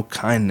men, no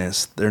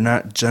kindness. They're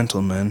not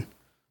gentlemen.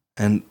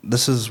 And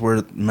this is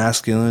where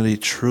masculinity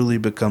truly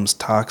becomes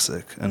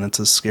toxic, and it's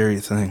a scary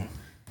thing.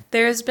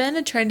 There has been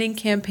a trending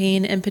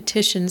campaign and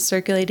petition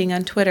circulating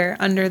on Twitter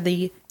under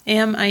the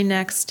Am I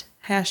Next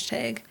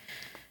hashtag,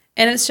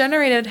 and it's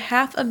generated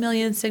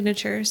 500,000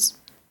 signatures.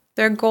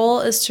 Their goal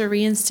is to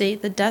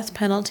reinstate the death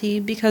penalty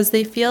because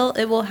they feel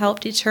it will help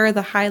deter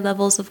the high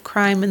levels of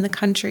crime in the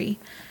country.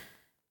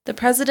 The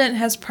president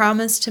has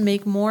promised to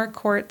make more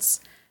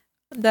courts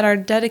that are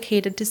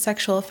dedicated to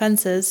sexual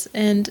offenses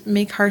and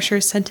make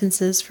harsher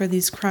sentences for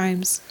these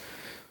crimes.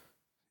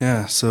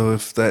 Yeah, so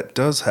if that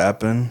does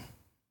happen,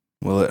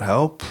 will it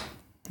help?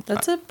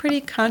 That's a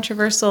pretty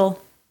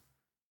controversial,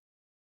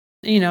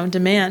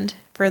 demand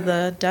for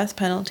the death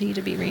penalty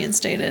to be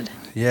reinstated.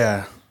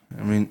 Yeah.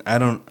 I mean, I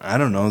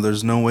don't know.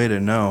 There's no way to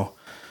know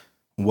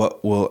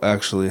what will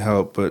actually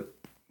help, but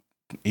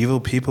evil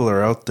people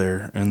are out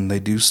there and they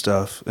do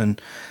stuff. And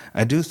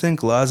I do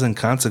think laws and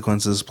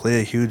consequences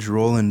play a huge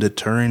role in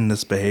deterring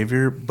this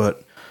behavior,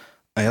 but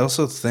I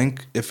also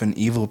think if an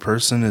evil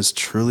person is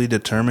truly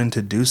determined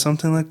to do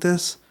something like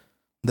this,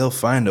 they'll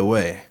find a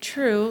way.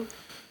 True.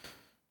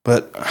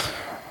 But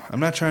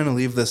I'm not trying to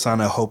leave this on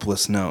a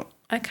hopeless note.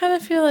 I kind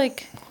of feel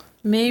like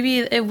maybe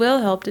it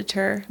will help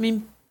deter. I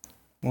mean,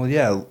 well,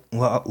 yeah,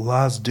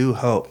 laws do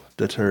help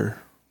deter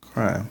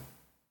crime.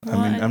 Well,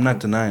 I'm not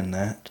denying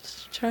that.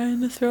 Just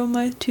trying to throw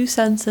my 2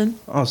 cents in.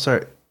 Oh,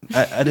 sorry.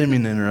 I didn't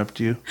mean to interrupt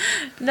you.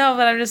 No,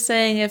 but I'm just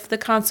saying if the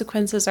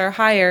consequences are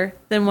higher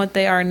than what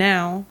they are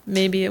now,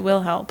 maybe it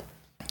will help.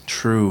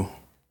 True.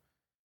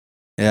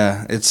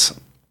 Yeah,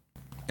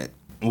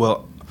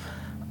 well,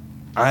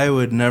 I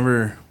would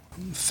never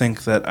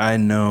think that I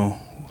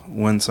know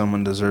when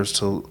someone deserves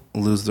to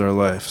lose their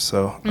life,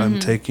 so I'm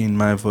taking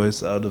my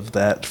voice out of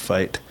that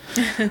fight.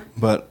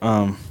 But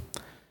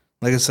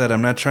like I said,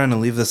 I'm not trying to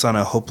leave this on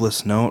a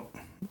hopeless note.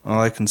 All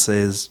I can say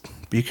is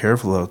be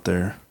careful out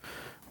there.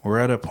 We're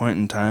at a point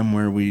in time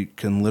where we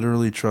can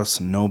literally trust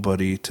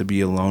nobody to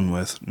be alone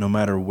with, no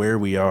matter where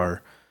we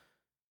are.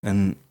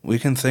 And we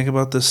can think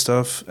about this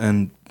stuff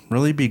and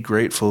really be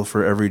grateful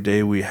for every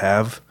day we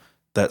have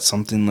that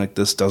something like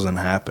this doesn't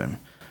happen.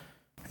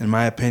 In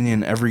my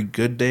opinion, every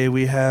good day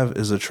we have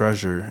is a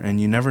treasure,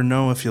 and you never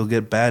know if you'll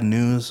get bad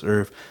news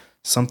or if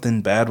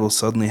something bad will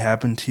suddenly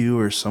happen to you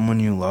or someone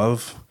you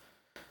love.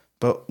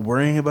 But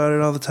worrying about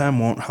it all the time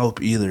won't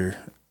help either,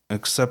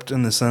 except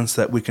in the sense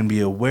that we can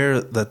be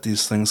aware that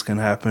these things can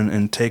happen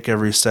and take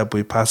every step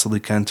we possibly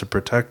can to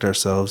protect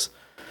ourselves.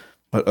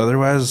 But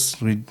otherwise,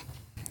 we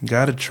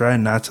gotta try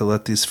not to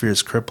let these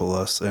fears cripple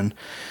us, and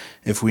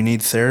if we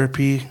need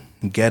therapy,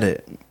 get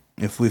it.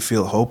 If we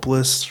feel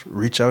hopeless,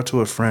 reach out to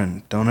a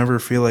friend. Don't ever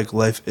feel like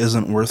life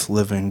isn't worth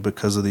living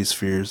because of these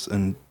fears,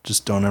 and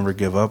just don't ever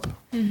give up.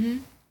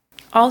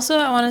 Also,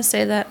 I want to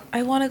say that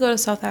I want to go to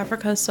South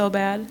Africa so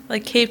bad.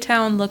 Like, Cape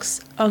Town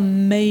looks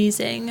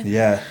amazing.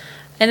 Yeah.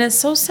 And it's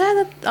so sad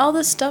that all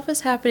this stuff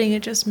is happening.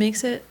 It just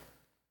makes it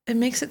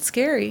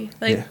scary.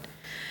 Like, Yeah.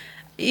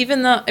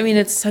 even though, I mean,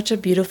 it's such a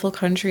beautiful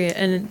country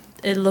and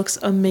it looks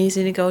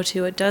amazing to go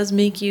to, it does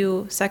make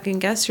you second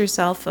guess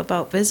yourself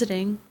about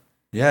visiting.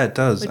 Yeah, it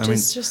does. Which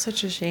is just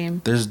such a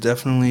shame. There's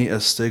definitely a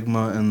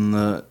stigma in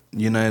the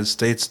United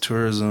States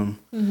tourism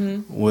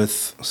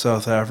with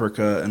South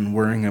Africa and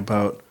worrying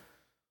about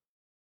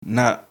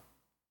not,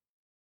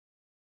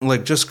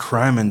 like, just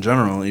crime in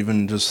general,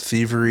 even just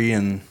thievery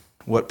and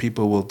what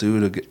people will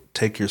do to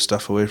take your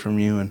stuff away from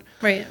you. And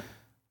right.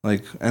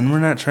 Like, and we're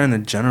not trying to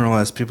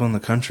generalize people in the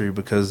country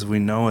because we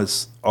know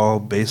it's all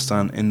based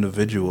on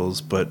individuals,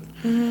 but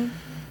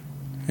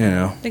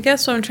I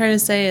guess what I'm trying to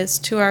say is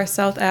to our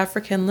South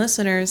African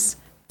listeners,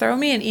 throw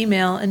me an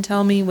email and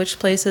tell me which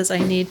places I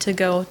need to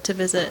go to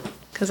visit,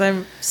 because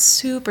I'm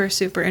super,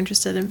 super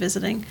interested in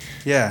visiting.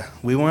 Yeah,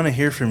 we want to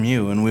hear from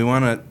you, and we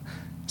want to,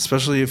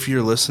 especially if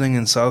you're listening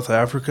in South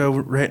Africa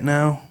right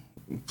now,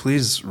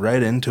 please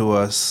write into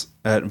us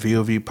at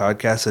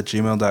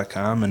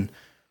vovpodcast@gmail.com and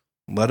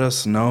let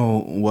us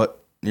know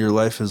what your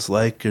life is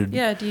like. Or,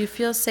 yeah, do you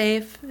feel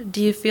safe?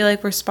 Do you feel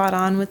like we're spot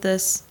on with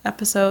this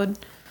episode?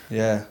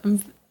 Yeah.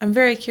 I'm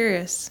very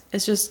curious.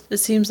 It's just, it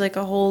seems like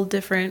a whole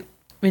different,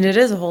 I mean, it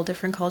is a whole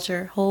different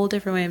culture, whole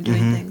different way of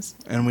doing things.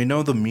 And we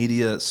know the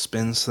media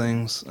spins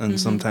things and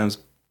sometimes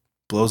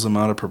blows them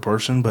out of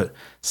proportion, but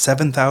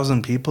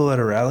 7,000 people at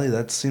a rally,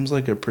 that seems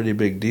like a pretty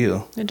big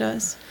deal. It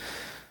does.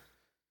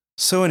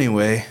 So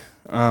anyway,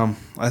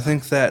 I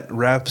think that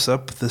wraps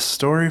up the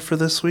story for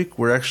this week.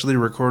 We're actually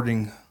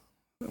recording,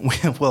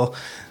 well,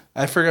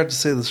 I forgot to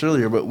say this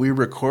earlier, but we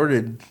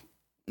recorded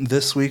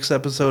this week's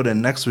episode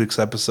and next week's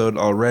episode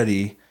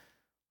already,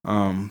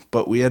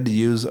 but we had to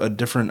use a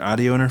different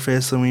audio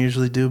interface than we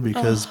usually do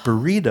because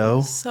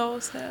Burrito so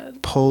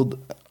sad.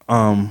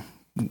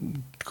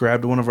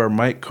 grabbed one of our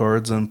mic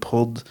cords and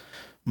pulled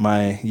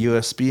my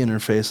USB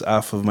interface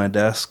off of my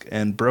desk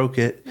and broke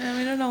it. Yeah,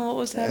 we don't know what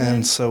was happening.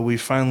 And so we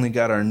finally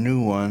got our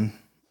new one.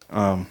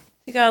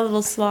 You got a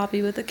little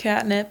sloppy with the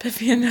catnip,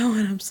 if you know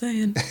what I'm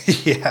saying.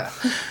 Yeah.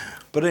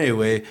 But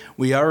anyway,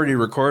 we already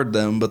recorded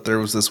them, but there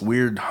was this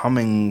weird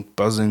humming,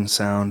 buzzing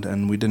sound,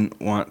 and we didn't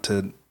want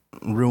to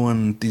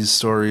ruin these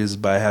stories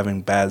by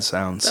having bad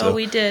sound. So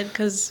we did,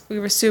 because we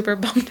were super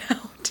bummed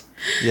out.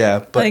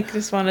 Yeah, but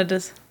just wanted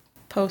to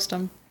post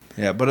them.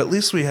 Yeah, but at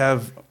least we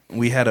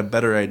had a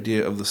better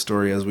idea of the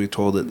story as we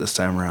told it this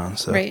time around.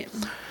 So right.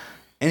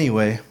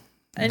 Anyway,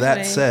 Anyway,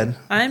 that said,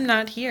 I'm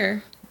not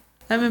here.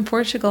 I'm in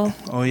Portugal.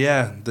 Oh,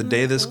 yeah. The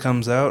day this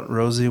comes out,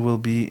 Rosie will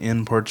be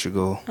in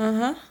Portugal.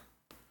 Uh-huh.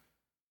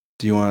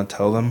 Do you want to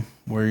tell them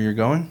where you're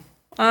going?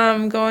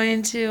 I'm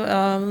going to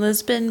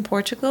Lisbon,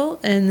 Portugal,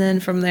 and then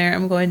from there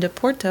I'm going to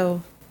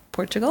Porto,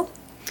 Portugal.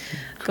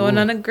 Cool. Going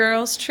on a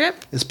girls'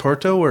 trip. Is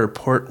Porto where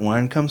port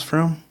wine comes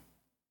from?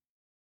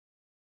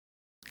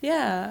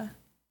 Yeah.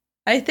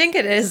 I think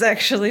it is,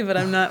 actually, but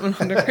I'm not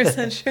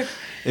 100% sure.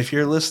 If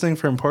you're listening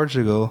from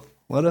Portugal,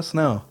 let us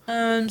know.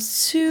 I'm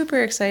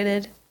super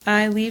excited.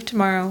 I leave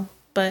tomorrow,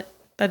 but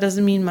that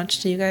doesn't mean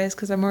much to you guys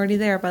because I'm already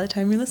there by the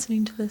time you're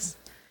listening to this.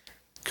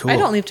 Cool. I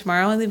don't leave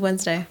tomorrow. I leave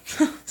Wednesday.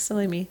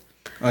 Silly me.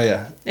 Oh,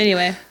 yeah.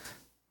 Anyway,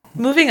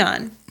 moving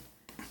on.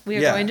 We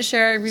are going to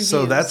share our reviews.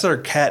 So that's our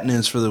cat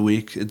news for the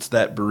week. It's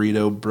that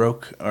burrito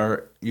broke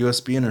our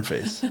USB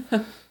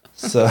interface.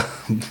 So,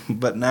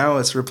 but now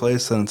it's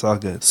replaced and it's all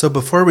good. So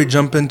before we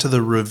jump into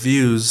the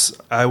reviews,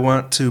 I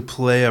want to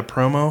play a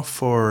promo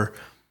for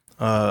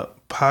a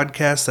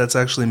podcast that's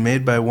actually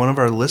made by one of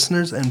our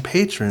listeners and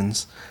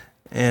patrons.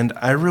 And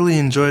I really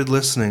enjoyed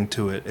listening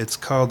to it. It's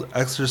called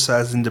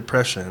Exercising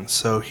Depression.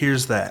 So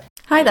here's that.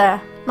 Hi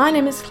there, my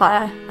name is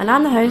Claire, and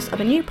I'm the host of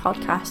a new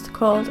podcast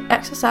called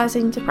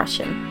Exercising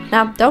Depression.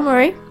 Now, don't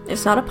worry,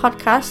 it's not a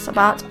podcast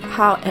about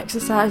how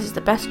exercise is the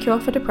best cure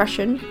for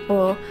depression,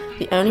 or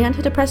the only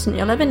antidepressant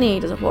you'll ever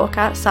need is a walk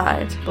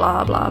outside,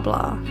 blah blah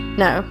blah.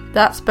 No,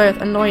 that's both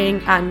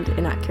annoying and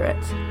inaccurate.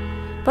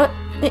 But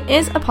it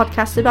is a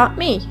podcast about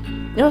me,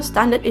 your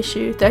standard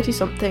issue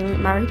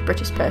 30-something married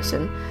British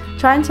person,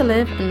 trying to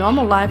live a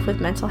normal life with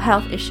mental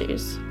health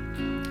issues.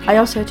 I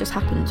also just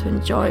happen to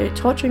enjoy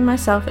torturing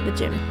myself at the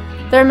gym.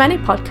 There are many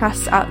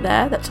podcasts out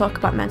there that talk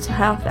about mental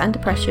health and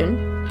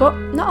depression, but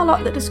not a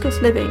lot that discuss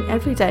living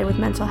every day with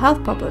mental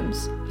health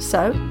problems.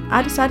 So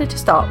I decided to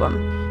start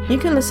one. You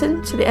can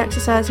listen to the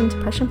Exercising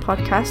Depression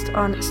podcast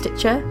on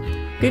Stitcher,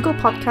 Google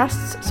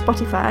Podcasts,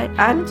 Spotify,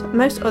 and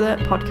most other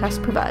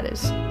podcast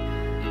providers.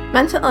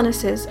 Mental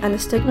illnesses and the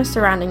stigma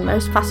surrounding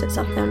most facets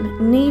of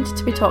them need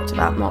to be talked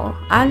about more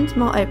and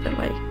more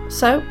openly.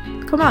 So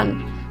come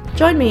on.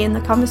 Join me in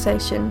the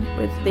conversation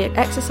with the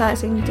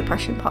Exercising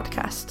Depression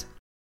podcast.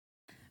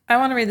 I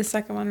want to read the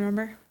second one,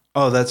 remember?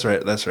 Oh, that's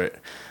right.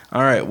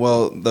 All right,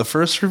 well, the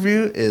first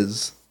review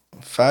is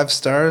 5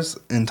 stars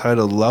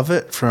entitled Love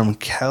It from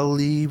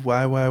Kelly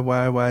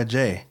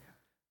YYYYJ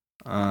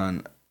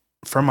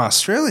from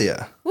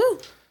Australia. Woo!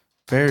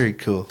 Very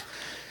cool.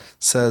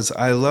 Says,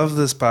 I love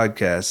this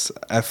podcast.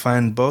 I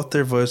find both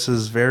their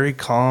voices very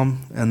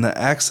calm, and the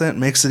accent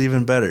makes it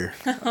even better.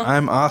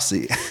 I'm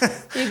Aussie.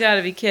 You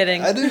gotta be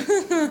kidding.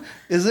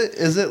 Is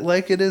it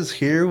like it is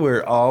here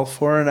where all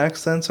foreign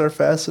accents are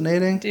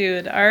fascinating?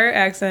 Dude, our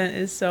accent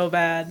is so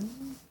bad.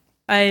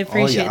 I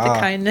appreciate the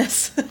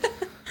kindness.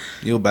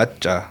 You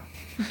betcha.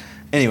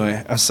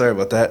 Anyway, I'm sorry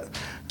about that.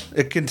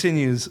 It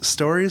continues.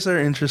 Stories are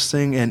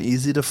interesting and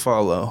easy to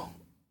follow.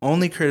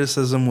 Only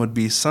criticism would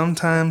be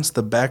sometimes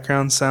the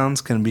background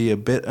sounds can be a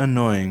bit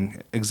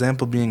annoying.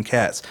 Example being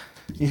cats.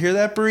 You hear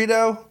that,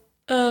 burrito?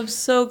 I'm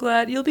so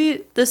glad.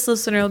 This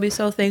listener will be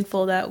so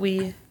thankful that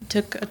we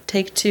took a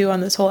take 2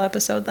 on this whole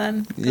episode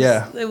then.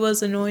 Yeah. It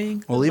was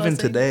annoying. Well, even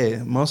today,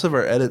 most of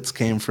our edits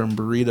came from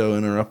burrito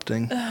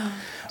interrupting.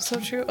 So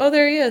true. Oh,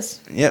 there he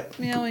is. Yep.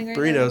 Meowing right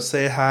burrito, now.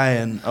 say hi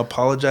and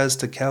apologize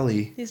to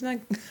Kelly. He's not...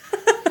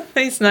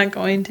 He's not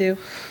going to.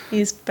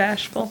 He's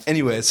bashful.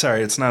 Anyway,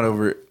 sorry, it's not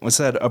over. What's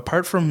that?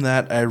 Apart from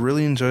that, I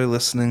really enjoy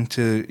listening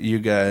to you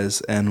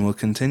guys and will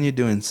continue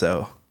doing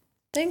so.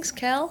 Thanks,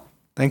 Kel.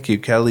 Thank you,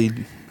 Kelly.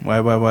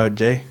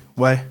 YYYJ.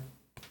 Why?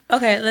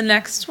 Okay, the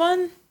next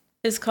one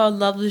is called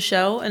Love the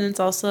Show, and it's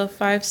also a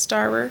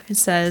 5-starer. It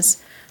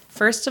says,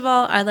 first of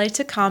all, I'd like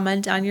to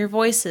comment on your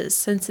voices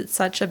since it's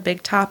such a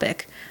big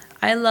topic.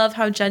 I love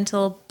how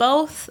gentle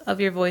both of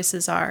your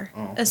voices are,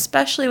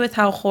 especially with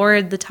how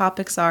horrid the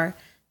topics are.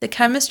 The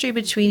chemistry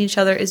between each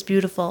other is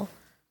beautiful.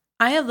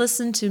 I have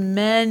listened to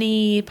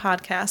many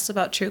podcasts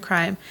about true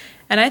crime,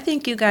 and I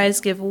think you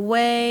guys give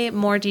way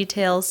more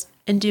details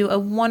and do a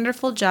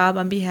wonderful job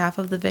on behalf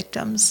of the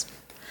victims.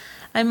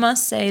 I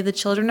must say, the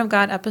Children of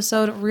God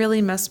episode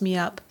really messed me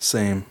up.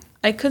 Same.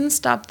 I couldn't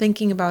stop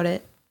thinking about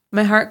it.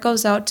 My heart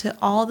goes out to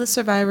all the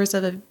survivors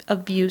of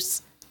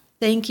abuse.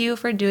 Thank you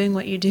for doing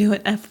what you do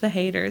and F the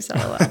haters,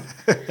 LOL.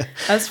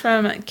 That's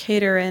from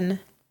Caterin9.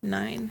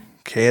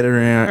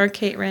 Caterin. Or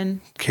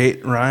Caterin.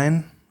 Kate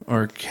Ryan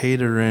or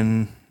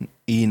Caterin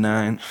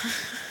E9.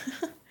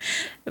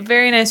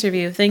 Very nice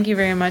review. Thank you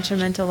very much. It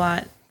meant a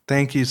lot.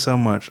 Thank you so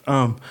much.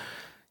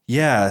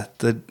 Yeah,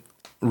 the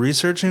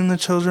researching the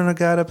Children of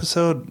God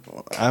episode,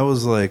 I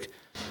was like,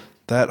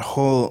 that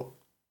whole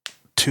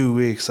 2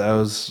 weeks, I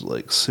was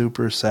like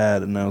super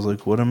sad, and I was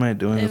like, what am I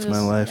doing with my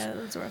life? Yeah,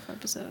 it was a rough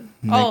episode.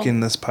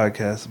 Making this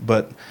podcast,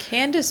 but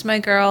Candace, my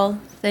girl,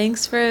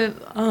 thanks for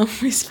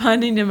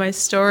responding to my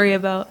story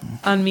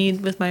on me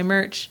with my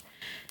merch.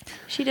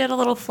 She did a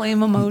little flame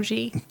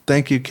emoji.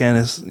 Thank you,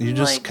 Candace. You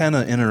just kind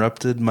of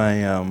interrupted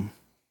my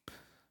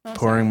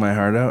pouring my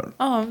heart out.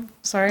 Oh, I'm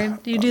sorry.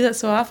 You do that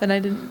so often, I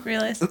didn't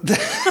realize.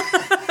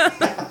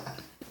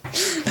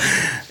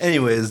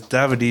 Anyways,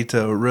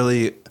 Davidito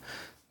really,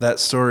 that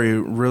story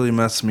really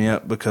messed me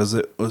up because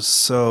it was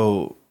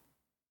so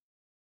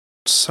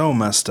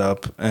messed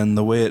up, and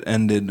the way it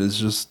ended is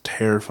just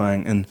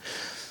terrifying. And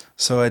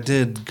so I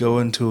did go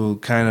into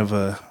kind of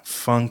a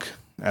funk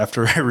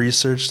after I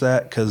researched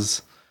that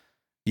because,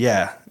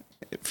 yeah,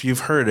 if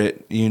you've heard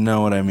it, you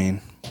know what I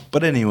mean.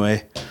 But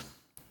anyway,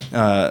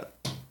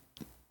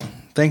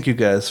 thank you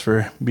guys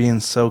for being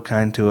so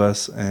kind to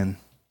us and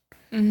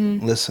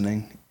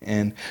listening.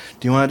 And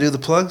do you want to do the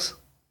plugs?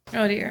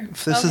 Oh dear.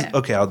 If this is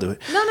okay, I'll do it.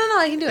 No,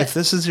 I can do it. If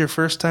this is your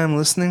first time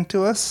listening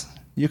to us,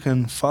 you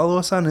can follow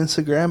us on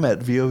Instagram at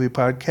VOV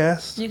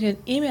Podcast. You can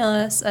email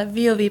us at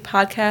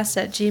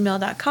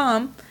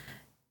vovpodcast@gmail.com.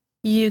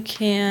 You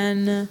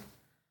can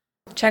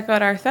check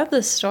out our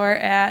Threadless store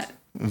at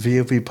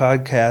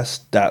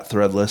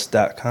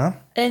vovpodcast.threadless.com.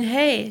 And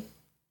hey,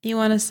 you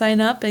want to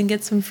sign up and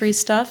get some free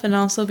stuff and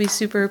also be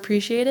super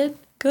appreciated?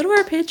 Go to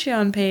our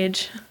Patreon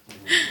page.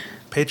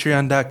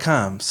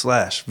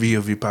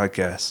 Patreon.com/VOV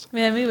Podcast.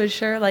 Man, we would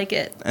sure like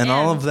it. And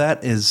all of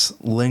that is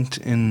linked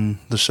in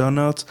the show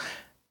notes.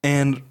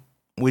 And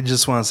we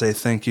just want to say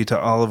thank you to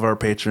all of our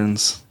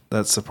patrons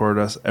that support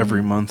us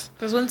every month.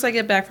 Because once I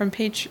get back from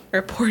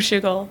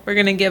Portugal, we're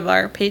going to give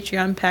our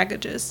Patreon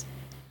packages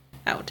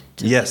out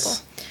to people.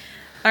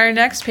 Our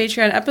next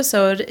Patreon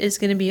episode is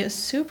going to be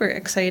super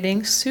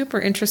exciting, super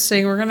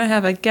interesting. We're going to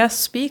have a guest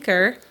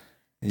speaker.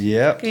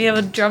 Yep. Can you have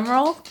a drum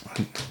roll?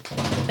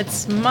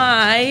 It's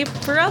my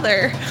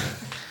brother.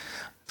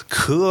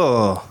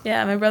 Cool.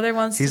 Yeah, my brother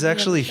wants He's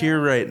actually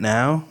here right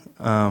now,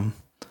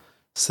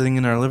 sitting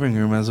in our living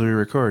room as we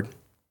record.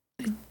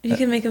 You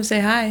can make him say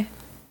hi.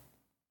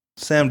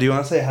 Sam, do you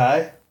want to say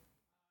hi?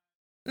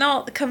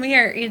 No, come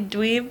here, you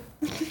dweeb.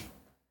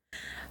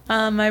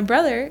 My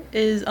brother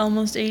is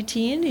almost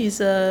 18. He's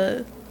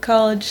a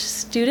college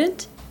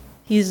student.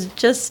 He's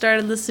just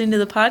started listening to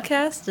the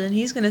podcast, and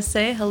he's going to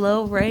say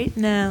hello right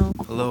now.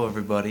 Hello,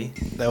 everybody.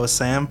 That was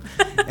Sam,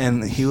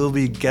 and he will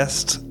be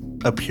guest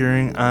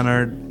appearing on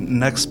our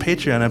next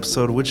Patreon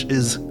episode, which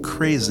is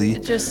crazy.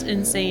 Just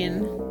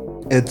insane.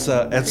 It's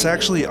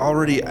actually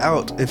already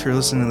out if you're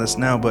listening to this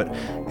now, but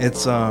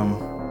it's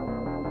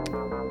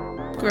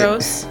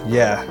gross.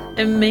 Yeah.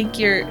 And make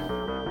your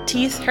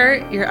teeth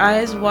hurt, your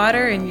eyes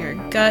water, and your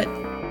gut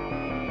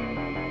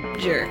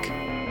jerk.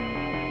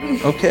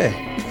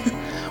 Okay.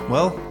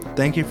 Well,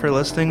 thank you for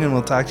listening, and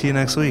we'll talk to you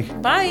next week.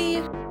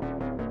 Bye.